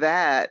like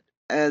that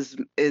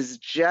is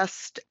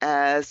just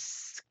as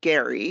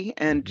scary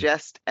and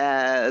just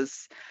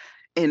as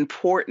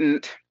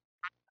important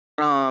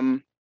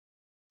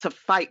to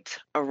fight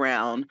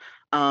around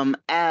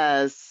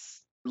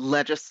as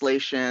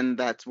legislation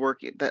that's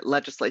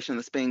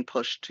being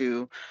pushed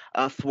to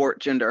thwart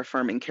gender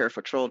affirming care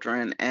for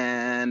children,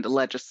 and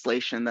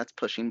legislation that's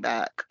pushing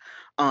back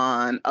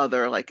on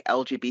other like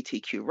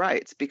LGBTQ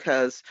rights,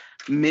 because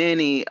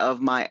many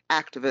of my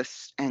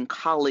activists and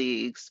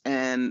colleagues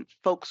and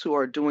folks who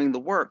are doing the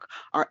work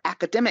are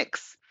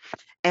academics.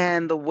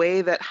 And the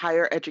way that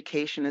higher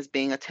education is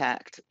being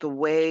attacked, the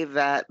way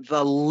that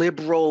the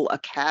liberal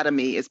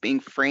academy is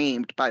being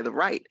framed by the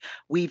right,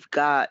 we've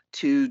got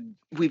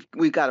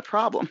a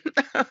problem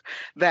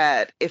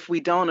that if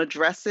we don't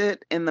address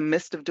it in the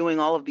midst of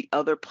doing all of the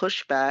other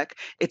pushback,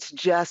 it's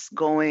just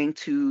going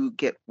to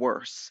get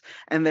worse.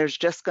 And there's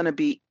just going to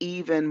be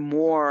even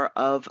more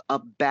of a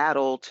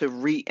battle to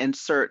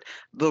reinsert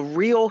the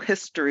real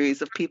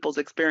histories of people's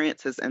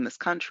experiences in this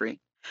country.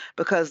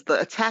 Because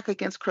the attack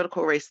against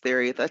critical race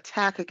theory, the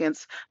attack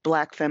against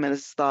Black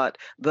feminist thought,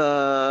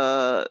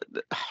 the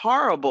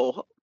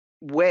horrible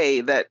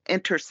way that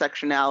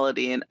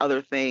intersectionality and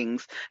other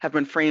things have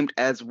been framed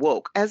as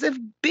woke, as if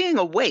being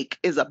awake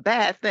is a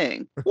bad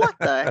thing. What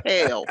the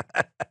hell?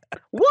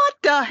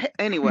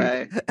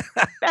 Anyway,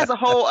 that's a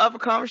whole other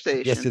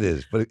conversation. Yes, it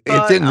is, but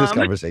it's in this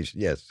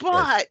conversation. Yes.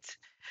 But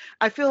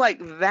I feel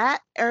like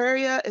that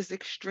area is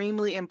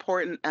extremely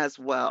important as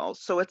well.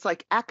 So it's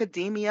like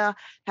academia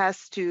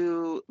has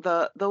to,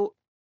 the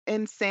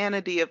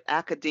insanity of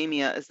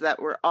academia is that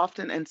we're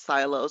often in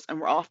silos and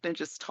we're often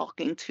just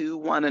talking to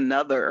one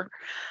another.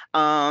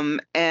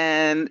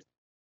 And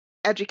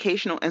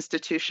educational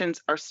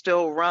institutions are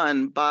still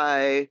run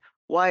by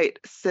white,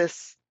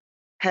 cis,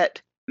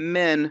 het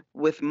men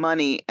with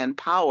money and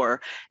power.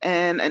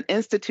 And an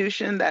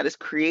institution that is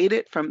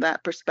created from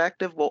that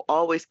perspective will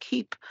always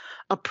keep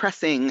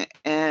oppressing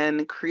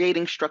and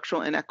creating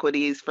structural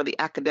inequities for the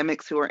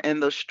academics who are in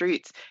those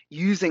streets,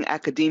 using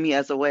academia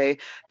as a way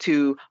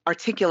to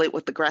articulate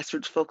what the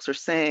grassroots folks are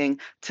saying,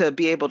 to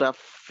be able to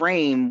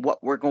frame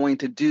what we're going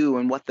to do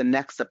and what the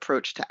next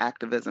approach to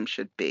activism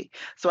should be.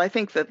 So I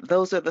think that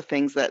those are the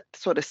things that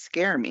sort of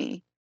scare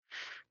me.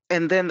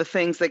 And then the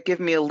things that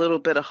give me a little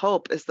bit of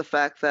hope is the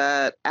fact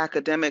that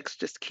academics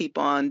just keep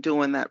on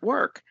doing that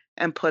work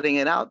and putting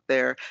it out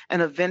there.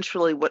 And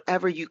eventually,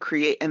 whatever you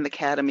create in the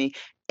academy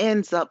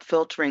ends up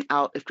filtering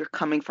out if you're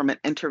coming from an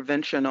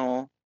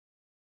interventional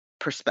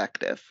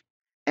perspective.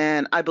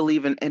 And I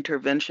believe in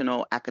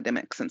interventional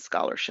academics and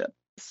scholarship.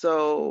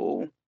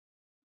 So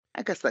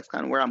I guess that's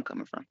kind of where I'm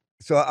coming from.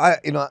 So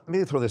let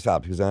me throw this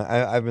out, because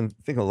I've been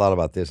thinking a lot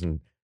about this, and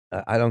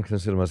I don't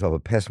consider myself a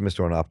pessimist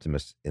or an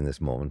optimist in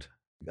this moment.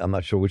 I'm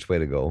not sure which way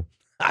to go.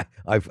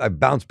 I've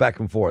bounced back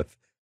and forth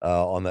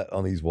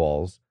on these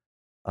walls.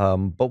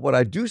 But what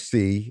I do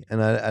see,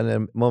 and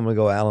a moment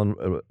ago, Alan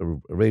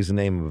raised the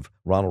name of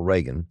Ronald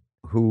Reagan,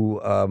 who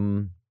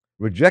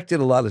rejected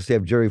a lot of, say,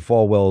 of Jerry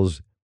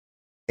Falwell's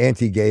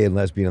anti-gay and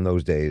lesbian in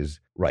those days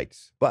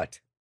rights.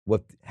 But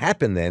what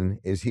happened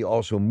then is he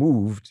also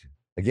moved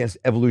against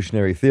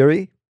evolutionary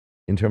theory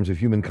in terms of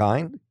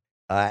humankind,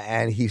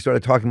 and he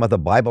started talking about the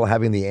Bible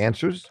having the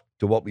answers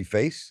to what we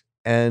face.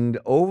 And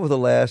over the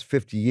last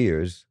 50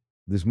 years,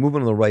 this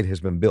movement on the right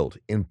has been built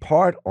in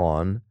part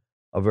on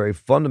a very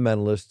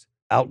fundamentalist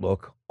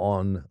outlook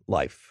on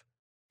life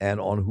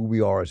and on who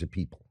we are as a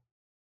people.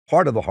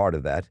 Part of the heart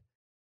of that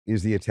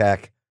is the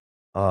attack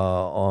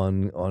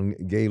on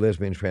gay,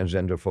 lesbian,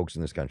 transgender folks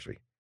in this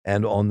country,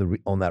 and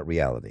on that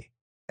reality.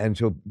 And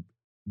so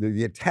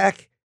the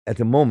attack at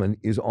the moment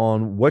is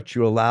on what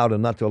you're allowed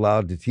and not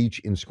allowed to teach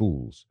in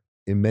schools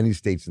in many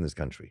states in this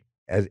country.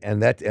 That's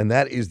the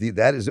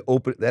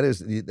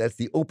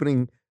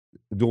opening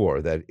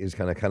door that is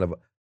kind of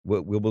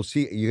we'll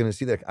see. You're going to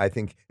see that, I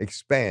think,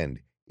 expand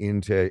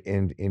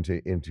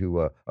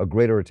into a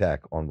greater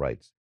attack on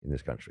rights in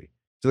this country.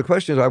 So the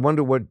question is, I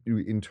wonder what,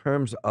 in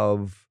terms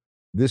of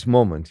this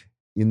moment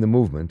in the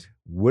movement,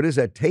 where does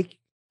that take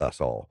us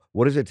all?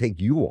 What does it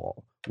take you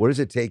all? What does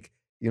it take?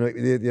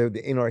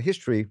 In our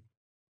history,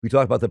 we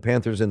talk about the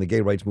Panthers and the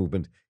gay rights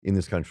movement in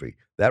this country.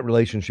 That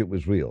relationship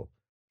was real.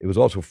 It was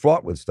also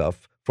fraught with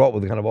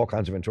kind of all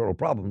kinds of internal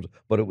problems,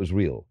 but it was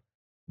real.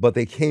 But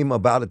they came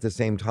about at the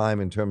same time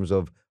in terms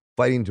of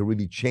fighting to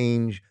really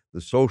change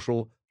the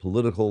social,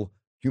 political,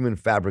 human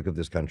fabric of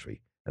this country.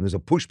 And there's a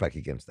pushback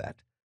against that.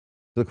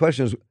 So the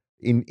question is,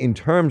 in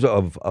terms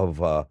of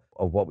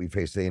what we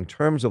face today, in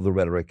terms of the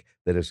rhetoric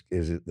that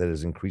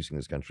is increasing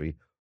this country,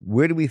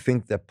 where do we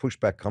think that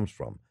pushback comes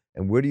from?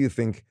 And where do you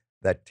think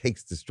that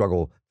takes the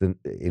struggle in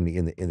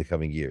the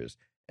coming years?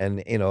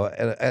 And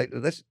I'd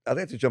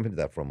like to jump into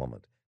that for a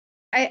moment.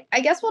 I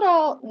guess what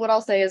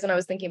I'll say is, and I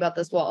was thinking about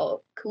this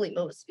while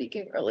Kalima was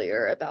speaking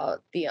earlier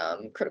about the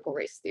critical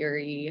race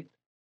theory,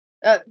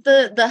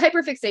 the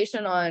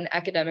hyperfixation on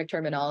academic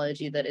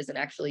terminology that isn't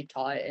actually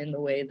taught in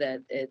the way that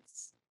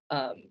it's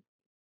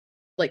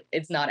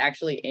it's not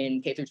actually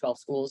in K through 12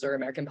 schools or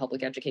American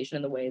public education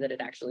in the way that it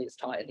actually is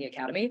taught in the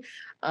academy.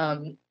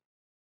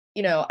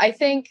 I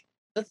think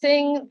the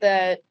thing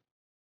that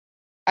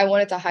I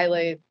wanted to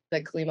highlight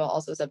that Kalima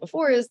also said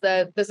before is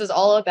that this is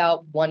all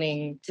about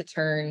wanting to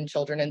turn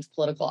children into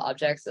political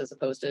objects as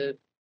opposed to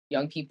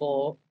young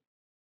people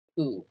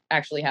who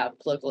actually have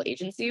political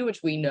agency,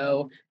 which we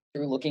know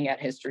through looking at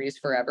histories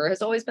forever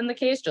has always been the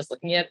case. Just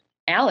looking at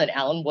Alan.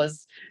 Alan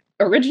was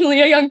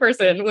originally a young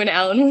person when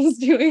Alan was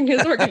doing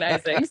his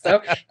organizing.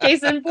 So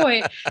case in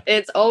point,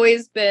 they've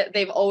always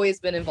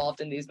been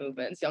involved in these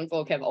movements. Young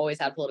folk have always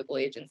had political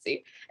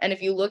agency. And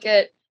if you look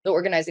at the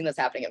organizing that's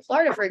happening in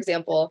Florida, for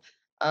example,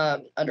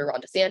 under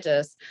Ron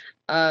DeSantis,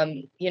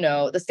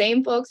 the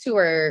same folks who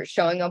are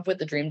showing up with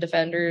the Dream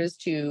Defenders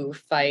to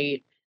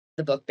fight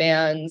the book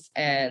bans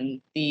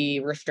and the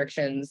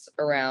restrictions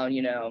around,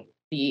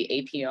 the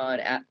AP on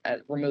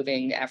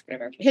removing African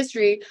American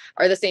history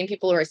are the same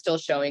people who are still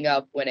showing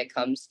up when it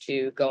comes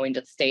to going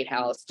to the state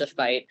house to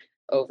fight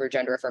over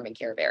gender-affirming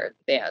care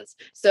bans.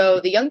 So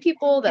the young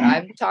people that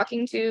I'm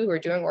talking to who are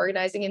doing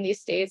organizing in these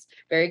states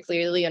very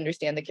clearly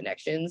understand the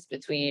connections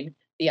between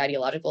the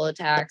ideological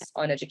attacks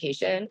on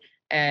education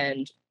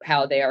and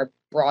how they are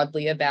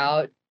broadly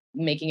about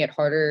making it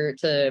harder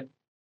to,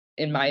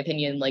 in my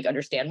opinion, like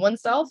understand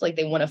oneself. Like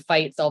they want to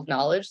fight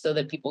self-knowledge so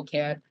that people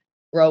can't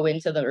grow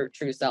into their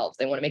true selves.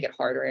 They want to make it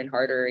harder and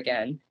harder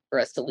again for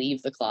us to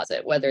leave the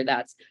closet, whether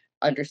that's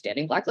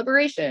understanding Black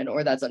liberation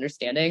or that's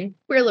understanding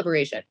queer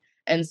liberation.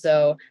 And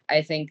so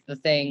I think the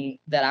thing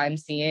that I'm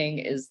seeing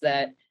is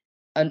that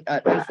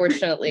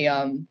unfortunately,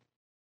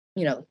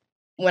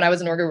 when I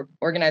was an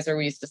organizer,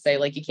 we used to say,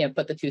 like, you can't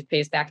put the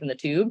toothpaste back in the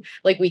tube.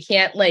 Like, you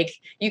can't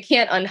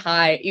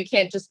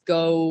just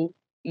go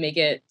make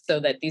it so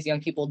that these young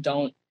people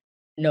don't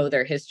know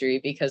their history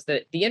because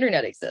the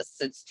internet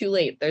exists. It's too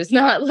late. There's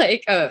not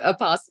like a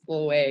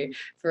possible way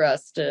for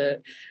us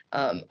to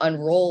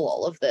unroll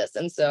all of this.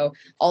 And so,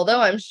 although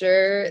I'm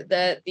sure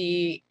that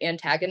the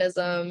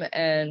antagonism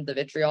and the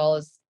vitriol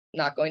is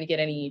not going to get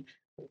any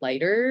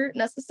lighter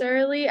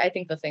necessarily, I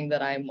think the thing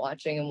that I'm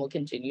watching and will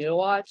continue to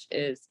watch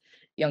is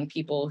young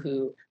people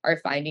who are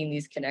finding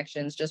these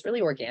connections just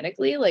really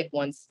organically. Like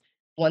once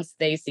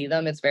they see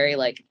them, it's very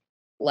like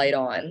light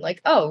on,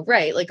 like, oh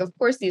right, like of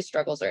course these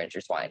struggles are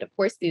intertwined, of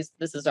course this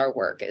is our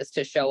work, is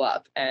to show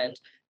up and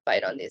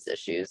fight on these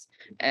issues.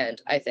 And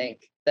I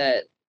think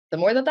that the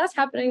more that that's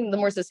happening, the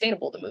more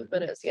sustainable the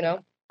movement is.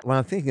 When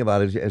I'm thinking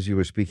about it as you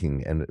were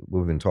speaking and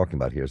we've been talking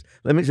about here,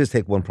 let me just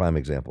take one prime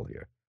example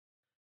here.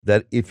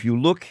 That if you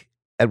look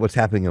at what's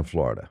happening in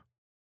Florida,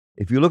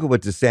 if you look at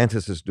what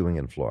DeSantis is doing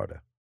in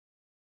Florida,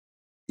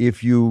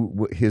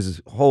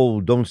 his whole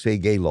don't say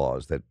gay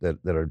laws that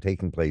are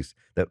taking place,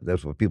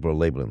 that's what people are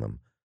labeling them,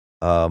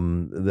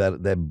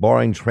 that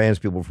barring trans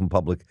people from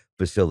public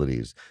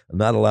facilities,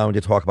 not allowing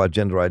to talk about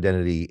gender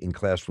identity in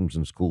classrooms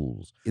and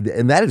schools.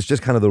 And that is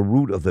just kind of the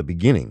root of the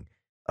beginning.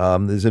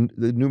 There's a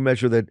new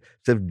measure that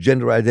says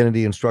gender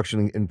identity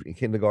instruction in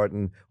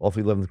kindergarten, all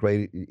through 11th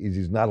grade,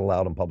 is not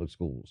allowed in public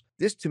schools.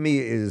 This to me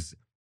is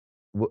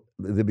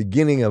the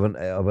beginning of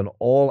an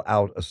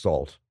all-out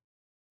assault.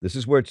 This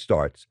is where it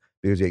starts.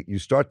 Because you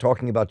start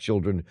talking about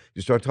children,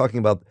 you start talking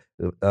about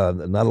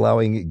not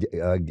allowing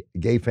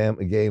gay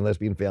and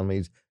lesbian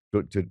families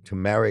to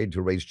marry,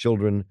 to raise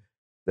children.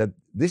 That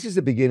this is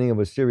the beginning of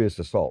a serious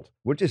assault.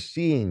 We're just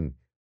seeing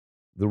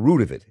the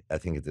root of it, I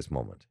think, at this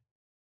moment.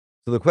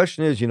 So the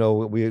question is,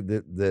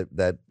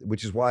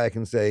 which is why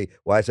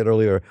I said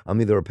earlier, I'm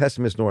neither a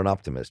pessimist nor an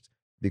optimist,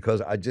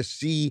 because I just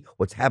see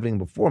what's happening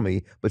before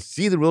me, but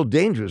see the real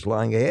dangers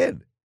lying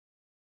ahead.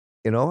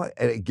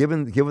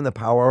 Given the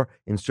power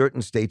in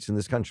certain states in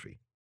this country,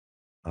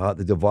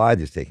 the divide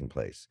is taking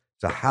place.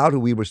 So how do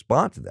we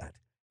respond to that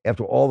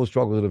after all the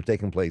struggles that have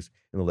taken place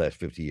in the last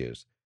 50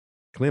 years?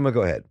 Kalima,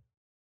 go ahead.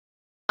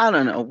 I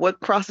don't know.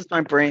 What crosses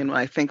my brain when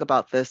I think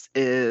about this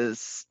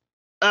is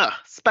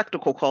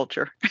spectacle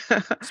culture.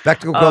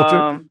 Spectacle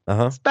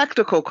culture?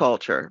 Spectacle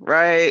culture,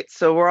 right?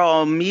 So we're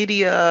all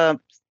media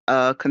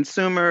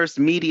consumers,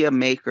 media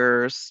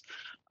makers,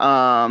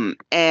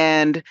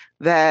 and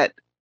that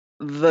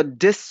the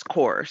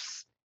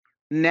discourse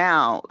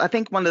now, I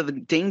think one of the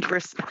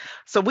dangerous,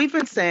 so we've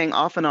been saying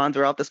off and on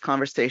throughout this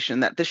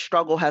conversation that this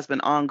struggle has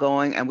been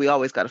ongoing and we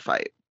always got to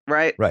fight,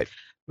 right? Right.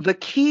 The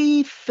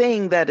key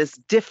thing that is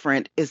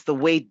different is the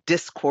way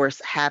discourse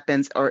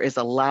happens or is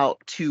allowed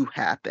to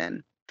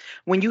happen.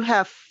 When you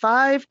have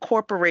 5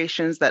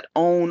 corporations that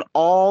own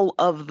all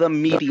of the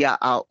media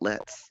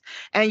outlets,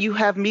 and you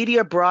have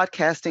media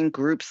broadcasting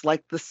groups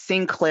like the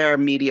Sinclair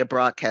Media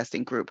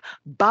Broadcasting Group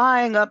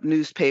buying up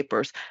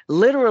newspapers,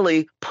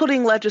 literally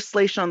putting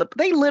legislation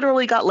they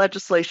literally got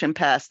legislation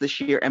passed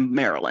this year in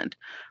Maryland,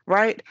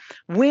 right?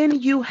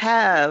 When you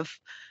have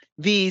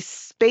these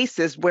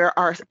spaces where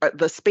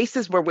the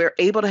spaces where we're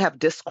able to have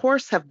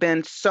discourse have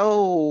been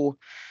so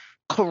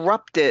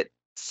corrupted,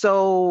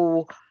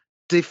 so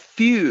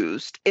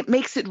diffused, it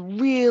makes it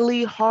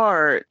really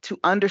hard to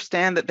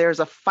understand that there's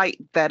a fight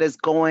that is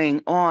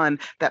going on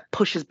that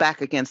pushes back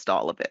against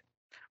all of it,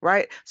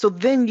 right? So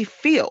then you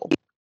feel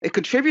It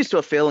contributes to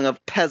a feeling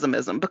of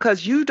pessimism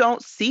because you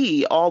don't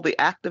see all the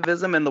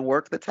activism and the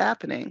work that's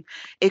happening.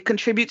 It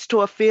contributes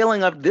to a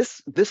feeling of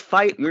this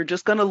fight, we're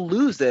just going to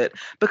lose it,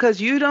 because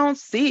you don't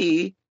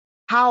see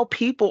how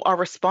people are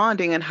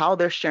responding and how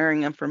they're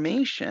sharing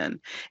information.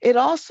 It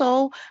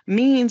also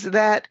means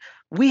that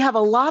we have a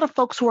lot of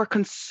folks who are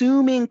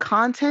consuming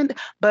content,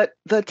 but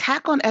the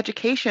attack on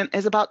education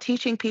is about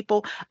teaching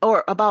people,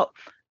 or about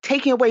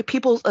taking away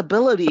people's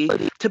ability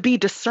to be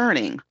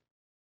discerning.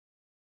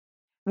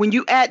 When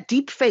you add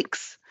deep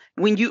fakes,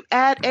 when you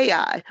add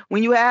AI,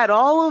 when you add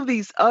all of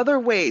these other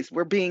ways,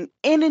 we're being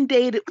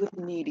inundated with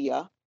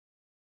media,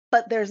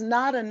 but there's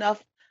not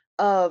enough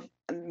of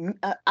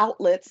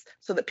outlets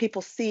so that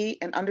people see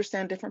and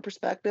understand different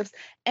perspectives.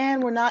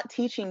 And we're not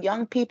teaching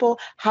young people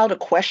how to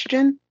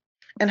question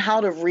and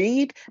how to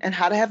read and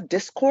how to have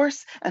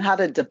discourse and how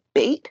to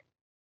debate.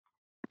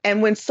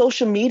 And when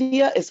social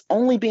media is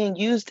only being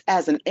used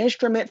as an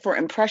instrument for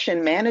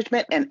impression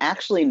management and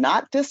actually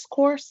not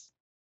discourse,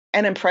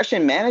 and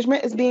impression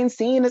management is being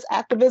seen as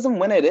activism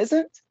when it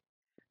isn't,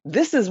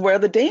 this is where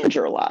the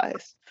danger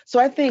lies. So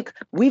I think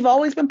we've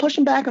always been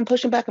pushing back and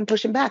pushing back and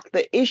pushing back.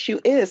 The issue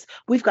is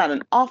we've got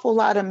an awful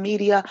lot of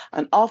media,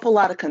 an awful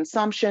lot of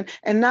consumption,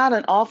 and not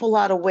an awful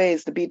lot of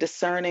ways to be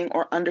discerning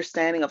or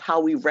understanding of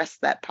how we wrest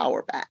that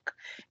power back.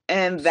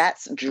 And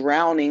that's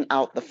drowning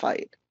out the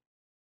fight.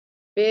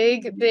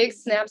 Big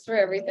snaps for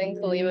everything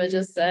Kalima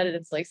just said.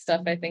 It's like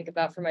stuff I think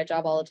about for my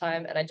job all the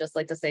time. And I just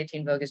like to say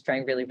Teen Vogue is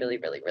trying really, really,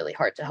 really, really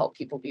hard to help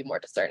people be more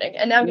discerning.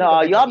 And now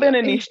no, y'all been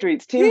in these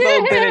streets. Teen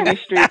Vogue been in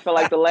these streets for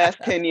like the last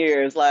 10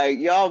 years. Like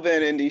y'all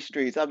been in these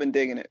streets. I've been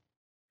digging it.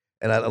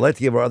 And I'd like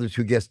to give our other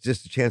two guests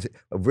just a chance,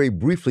 very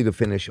briefly, to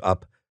finish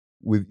up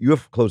with your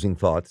closing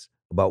thoughts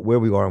about where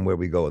we are and where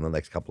we go in the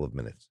next couple of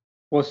minutes.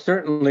 Well,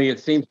 certainly, it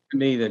seems to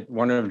me that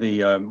one of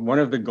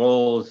the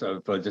goals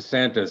of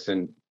DeSantis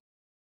and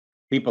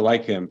people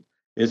like him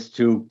is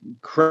to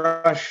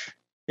crush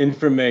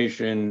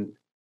information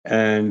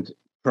and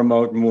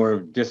promote more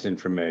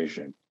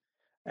disinformation.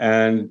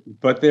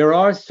 But there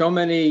are so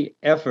many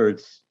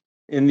efforts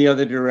in the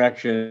other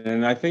direction,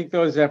 and I think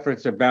those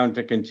efforts are bound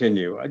to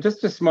continue.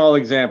 Just a small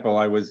example: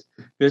 I was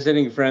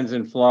visiting friends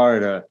in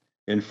Florida,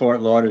 in Fort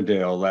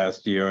Lauderdale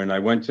last year, and I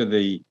went to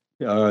the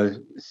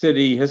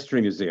City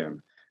History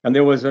Museum, and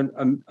there was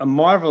a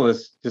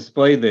marvelous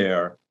display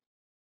there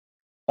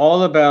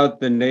all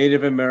about the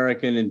Native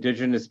American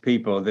indigenous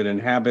people that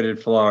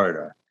inhabited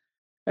Florida.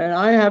 And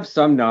I have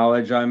some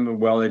knowledge. I'm a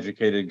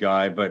well-educated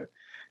guy, but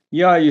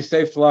yeah, you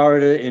say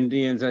Florida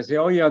Indians, I say,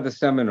 oh yeah, the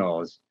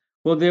Seminoles.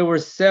 Well, there were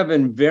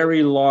 7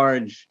 very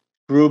large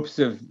groups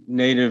of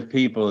Native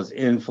peoples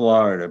in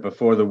Florida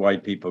before the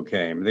white people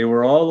came. They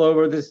were all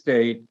over the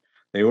state.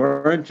 They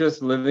weren't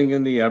just living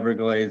in the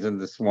Everglades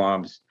and the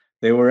swamps.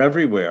 They were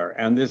everywhere.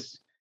 And this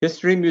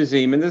history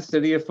museum in the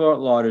city of Fort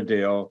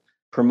Lauderdale,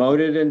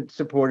 promoted and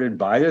supported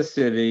by the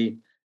city,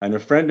 and a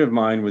friend of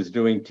mine was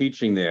doing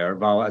teaching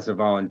there as a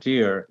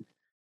volunteer,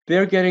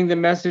 they're getting the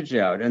message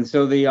out. And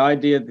so the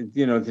idea that,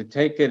 to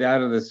take it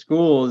out of the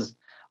schools,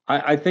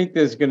 I think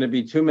there's going to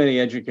be too many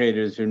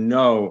educators who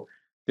know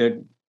that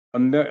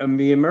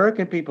the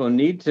American people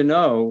need to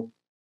know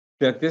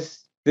that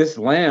this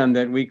land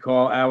that we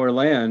call our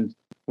land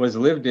was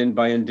lived in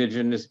by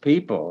indigenous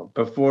people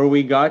before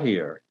we got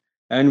here.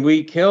 And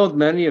we killed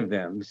many of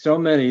them, so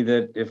many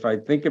that if I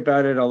think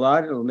about it a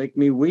lot, it'll make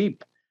me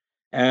weep.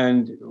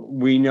 And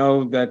we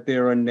know that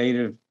there are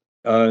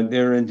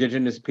there are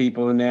indigenous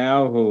people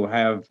now who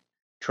have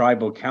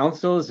tribal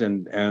councils,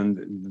 and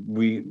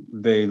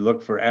they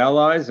look for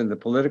allies in the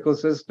political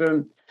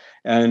system.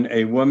 And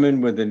a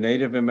woman with a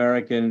Native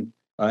American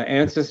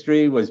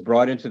ancestry was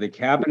brought into the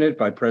cabinet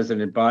by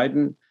President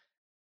Biden.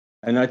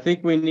 And I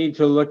think we need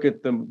to look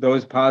at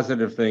those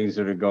positive things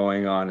that are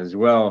going on, as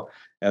well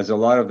as a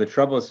lot of the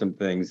troublesome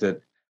things that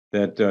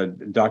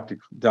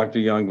Dr.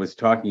 Young was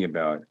talking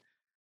about.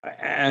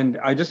 And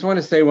I just want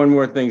to say one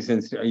more thing,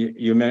 since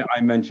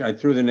I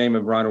threw the name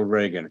of Ronald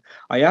Reagan.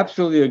 I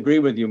absolutely agree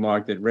with you,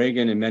 Mark, that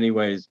Reagan in many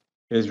ways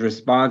is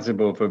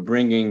responsible for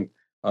bringing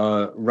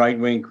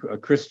right-wing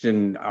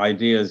Christian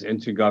ideas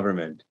into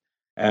government.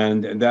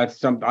 And that's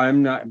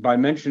by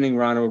mentioning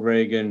Ronald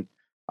Reagan,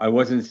 I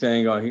wasn't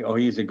saying,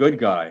 he's a good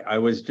guy. I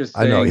was just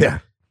saying, I know, yeah.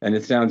 And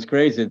it sounds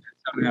crazy, that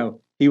somehow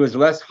he was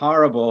less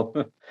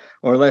horrible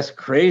or less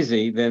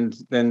crazy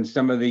than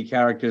some of the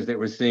characters that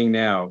we're seeing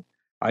now.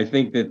 I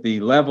think that the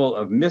level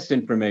of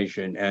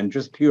misinformation and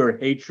just pure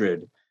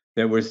hatred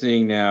that we're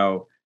seeing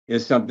now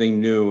is something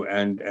new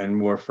and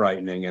more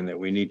frightening, and that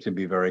we need to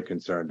be very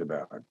concerned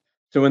about.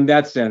 So in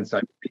that sense, I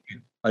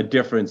think a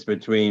difference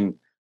between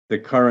the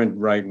current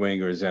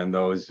right-wingers and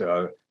those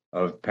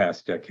of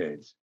past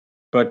decades.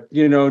 But,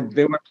 there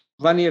were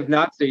plenty of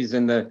Nazis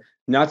and the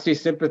Nazi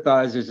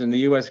sympathizers in the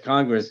US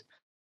Congress,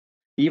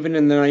 even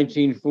in the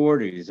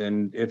 1940s.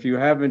 And if you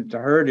haven't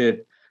heard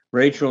it,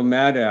 Rachel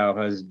Maddow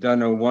has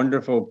done a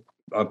wonderful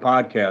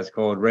podcast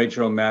called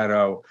Rachel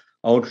Maddow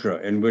Ultra,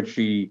 in which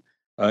she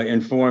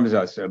informs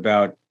us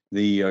about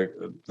the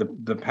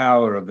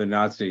power of the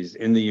Nazis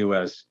in the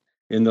U.S.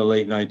 in the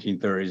late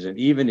 1930s and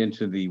even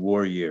into the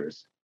war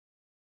years.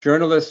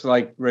 Journalists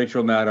like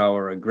Rachel Maddow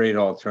are a great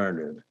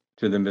alternative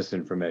to the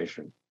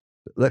misinformation.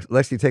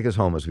 Lexi, take us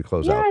home as we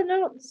close out. Yeah,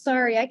 no,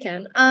 sorry, I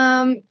can.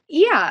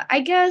 Yeah, I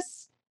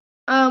guess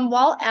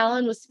while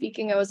Alan was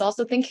speaking, I was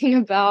also thinking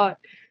about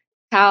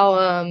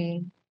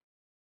how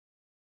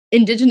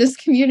Indigenous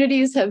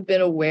communities have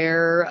been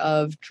aware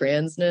of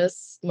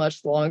transness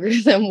much longer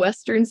than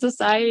Western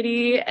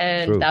society.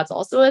 And True. That's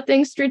also a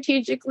thing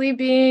strategically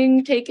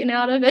being taken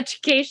out of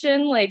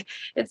education. Like,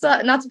 it's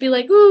not to be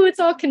like, ooh, it's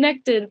all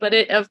connected, but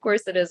of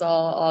course it is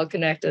all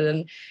connected.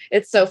 And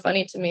it's so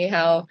funny to me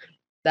how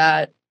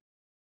that,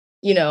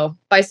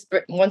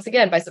 once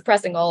again, by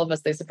suppressing all of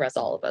us, they suppress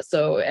all of us.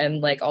 So,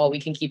 and like all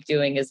we can keep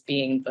doing is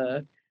being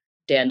the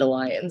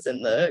dandelions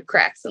and the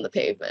cracks in the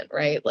pavement,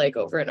 right? Like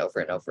over and over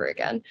and over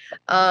again.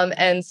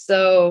 And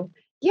so,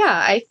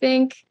 yeah, I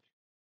think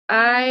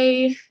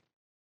to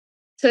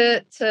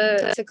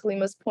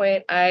Kalima's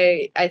point,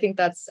 I think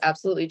that's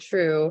absolutely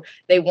true.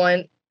 They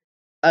want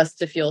us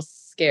to feel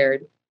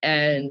scared.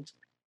 And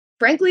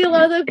frankly, a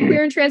lot of the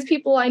queer and trans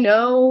people I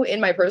know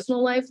in my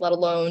personal life, let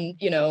alone,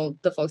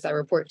 the folks I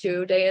report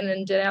to day in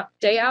and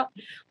day out,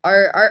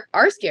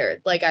 are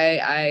scared. Like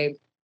I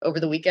over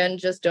the weekend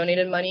just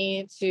donated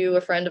money to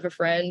a friend of a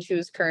friend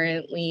who's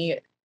currently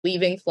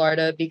leaving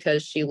Florida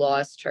because she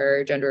lost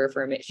her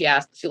gender-affirming. She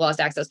lost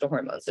access to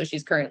hormones. So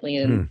she's currently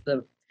in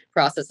the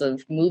process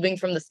of moving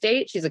from the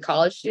state. She's a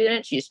college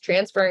student. She's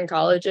transferring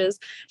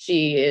colleges.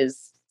 She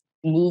is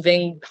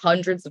moving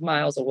hundreds of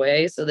miles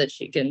away so that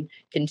she can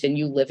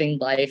continue living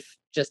life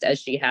just as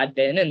she had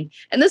been.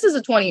 And this is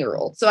a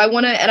 20-year-old. So I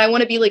want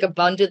to be like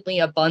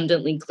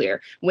abundantly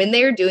clear. When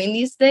they are doing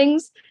these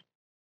things,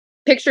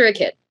 picture a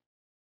kid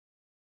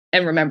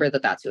and remember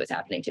that that's who it's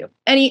happening to.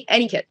 Any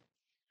kid.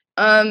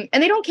 And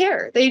they don't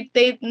care.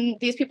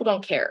 These people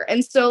don't care.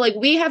 And so like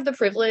we have the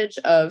privilege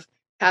of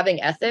having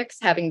ethics,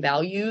 having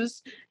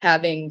values,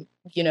 having,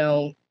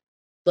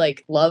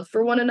 like love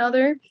for one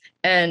another.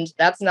 And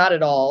that's not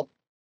at all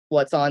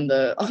what's on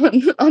the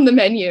on the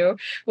menu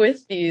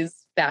with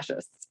these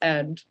fascists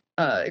and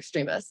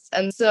extremists.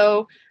 And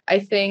so I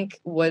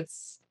think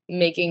what's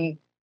making,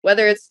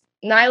 whether it's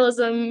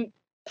nihilism,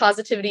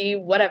 positivity,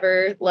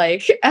 whatever,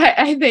 like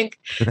I think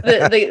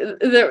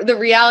the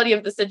reality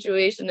of the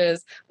situation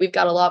is we've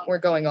got a lot more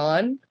going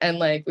on, and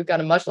like we've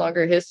got a much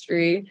longer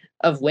history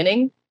of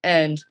winning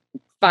and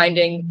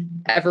finding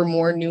ever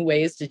more new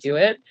ways to do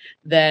it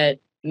that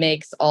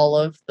makes all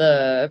of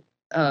the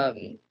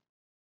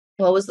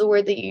what was the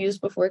word that you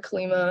used before,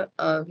 Kalima?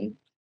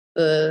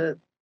 The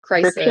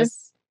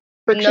crisis.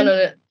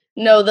 Friction?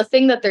 No, the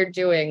thing that they're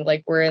doing,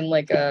 like we're in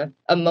like a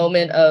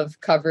moment of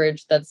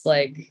coverage that's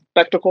like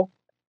Spectacle.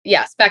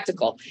 Yeah,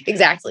 spectacle.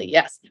 Exactly.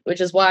 Yes.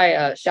 Which is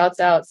why shouts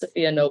out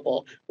Sophia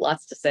Noble.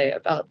 Lots to say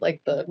about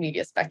like the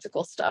media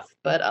spectacle stuff.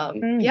 But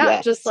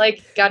yes. Just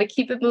like got to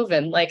keep it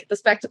moving. Like the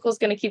spectacle is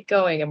going to keep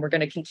going and we're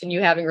going to continue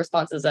having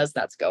responses as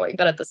that's going.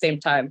 But at the same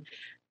time,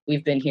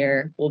 we've been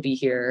here, we'll be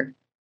here.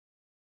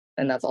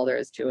 And that's all there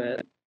is to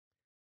it.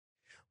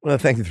 Well,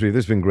 thank you three.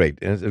 This has been great.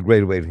 And it's a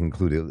great way to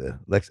conclude it.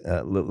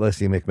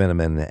 Lexi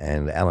McMenamin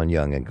and Alan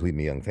Young and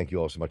Kalima Young, thank you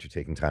all so much for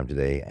taking time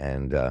today.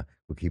 And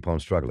we'll keep on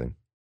struggling.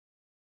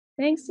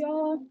 Thanks,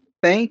 y'all.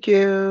 Thank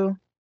you.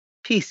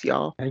 Peace,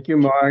 y'all. Thank you,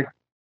 Mark.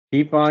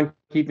 Keep on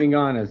keeping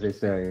on, as they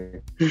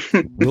say.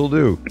 Will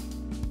do.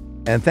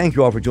 And thank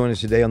you all for joining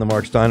us today on the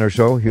Marc Steiner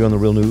Show here on The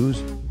Real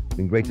News. It's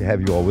been great to have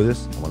you all with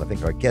us. I want to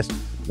thank our guests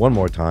one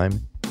more time,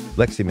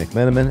 Lexi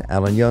McMenamin,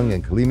 Alan Young,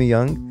 and Kalima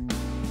Young.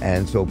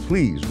 And so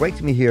please write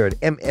to me here at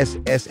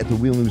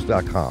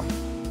mss@therealnews.com.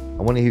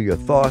 I want to hear your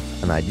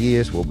thoughts and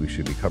ideas, what we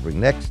should be covering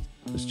next,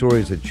 the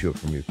stories that you have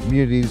from your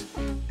communities,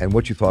 and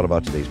what you thought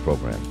about today's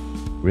program.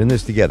 We're in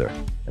this together,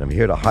 and I'm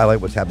here to highlight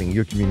what's happening in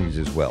your communities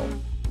as well.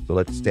 So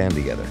let's stand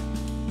together.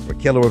 For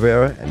Kelly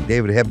Rivera and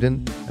David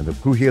Hebden and the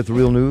crew here at The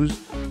Real News,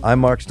 I'm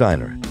Marc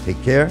Steiner. Take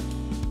care,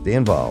 stay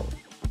involved,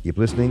 keep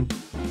listening,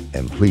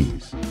 and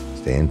please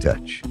stay in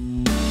touch.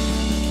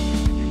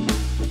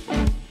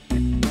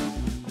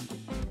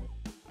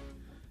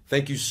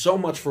 Thank you so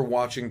much for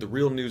watching The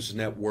Real News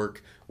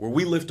Network, where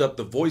we lift up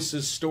the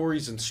voices,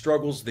 stories, and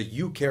struggles that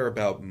you care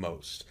about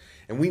most.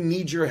 And we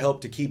need your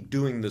help to keep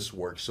doing this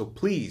work, so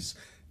please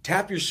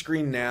tap your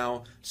screen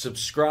now,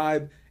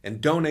 subscribe,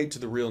 and donate to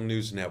The Real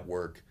News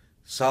Network.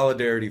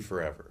 Solidarity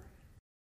forever.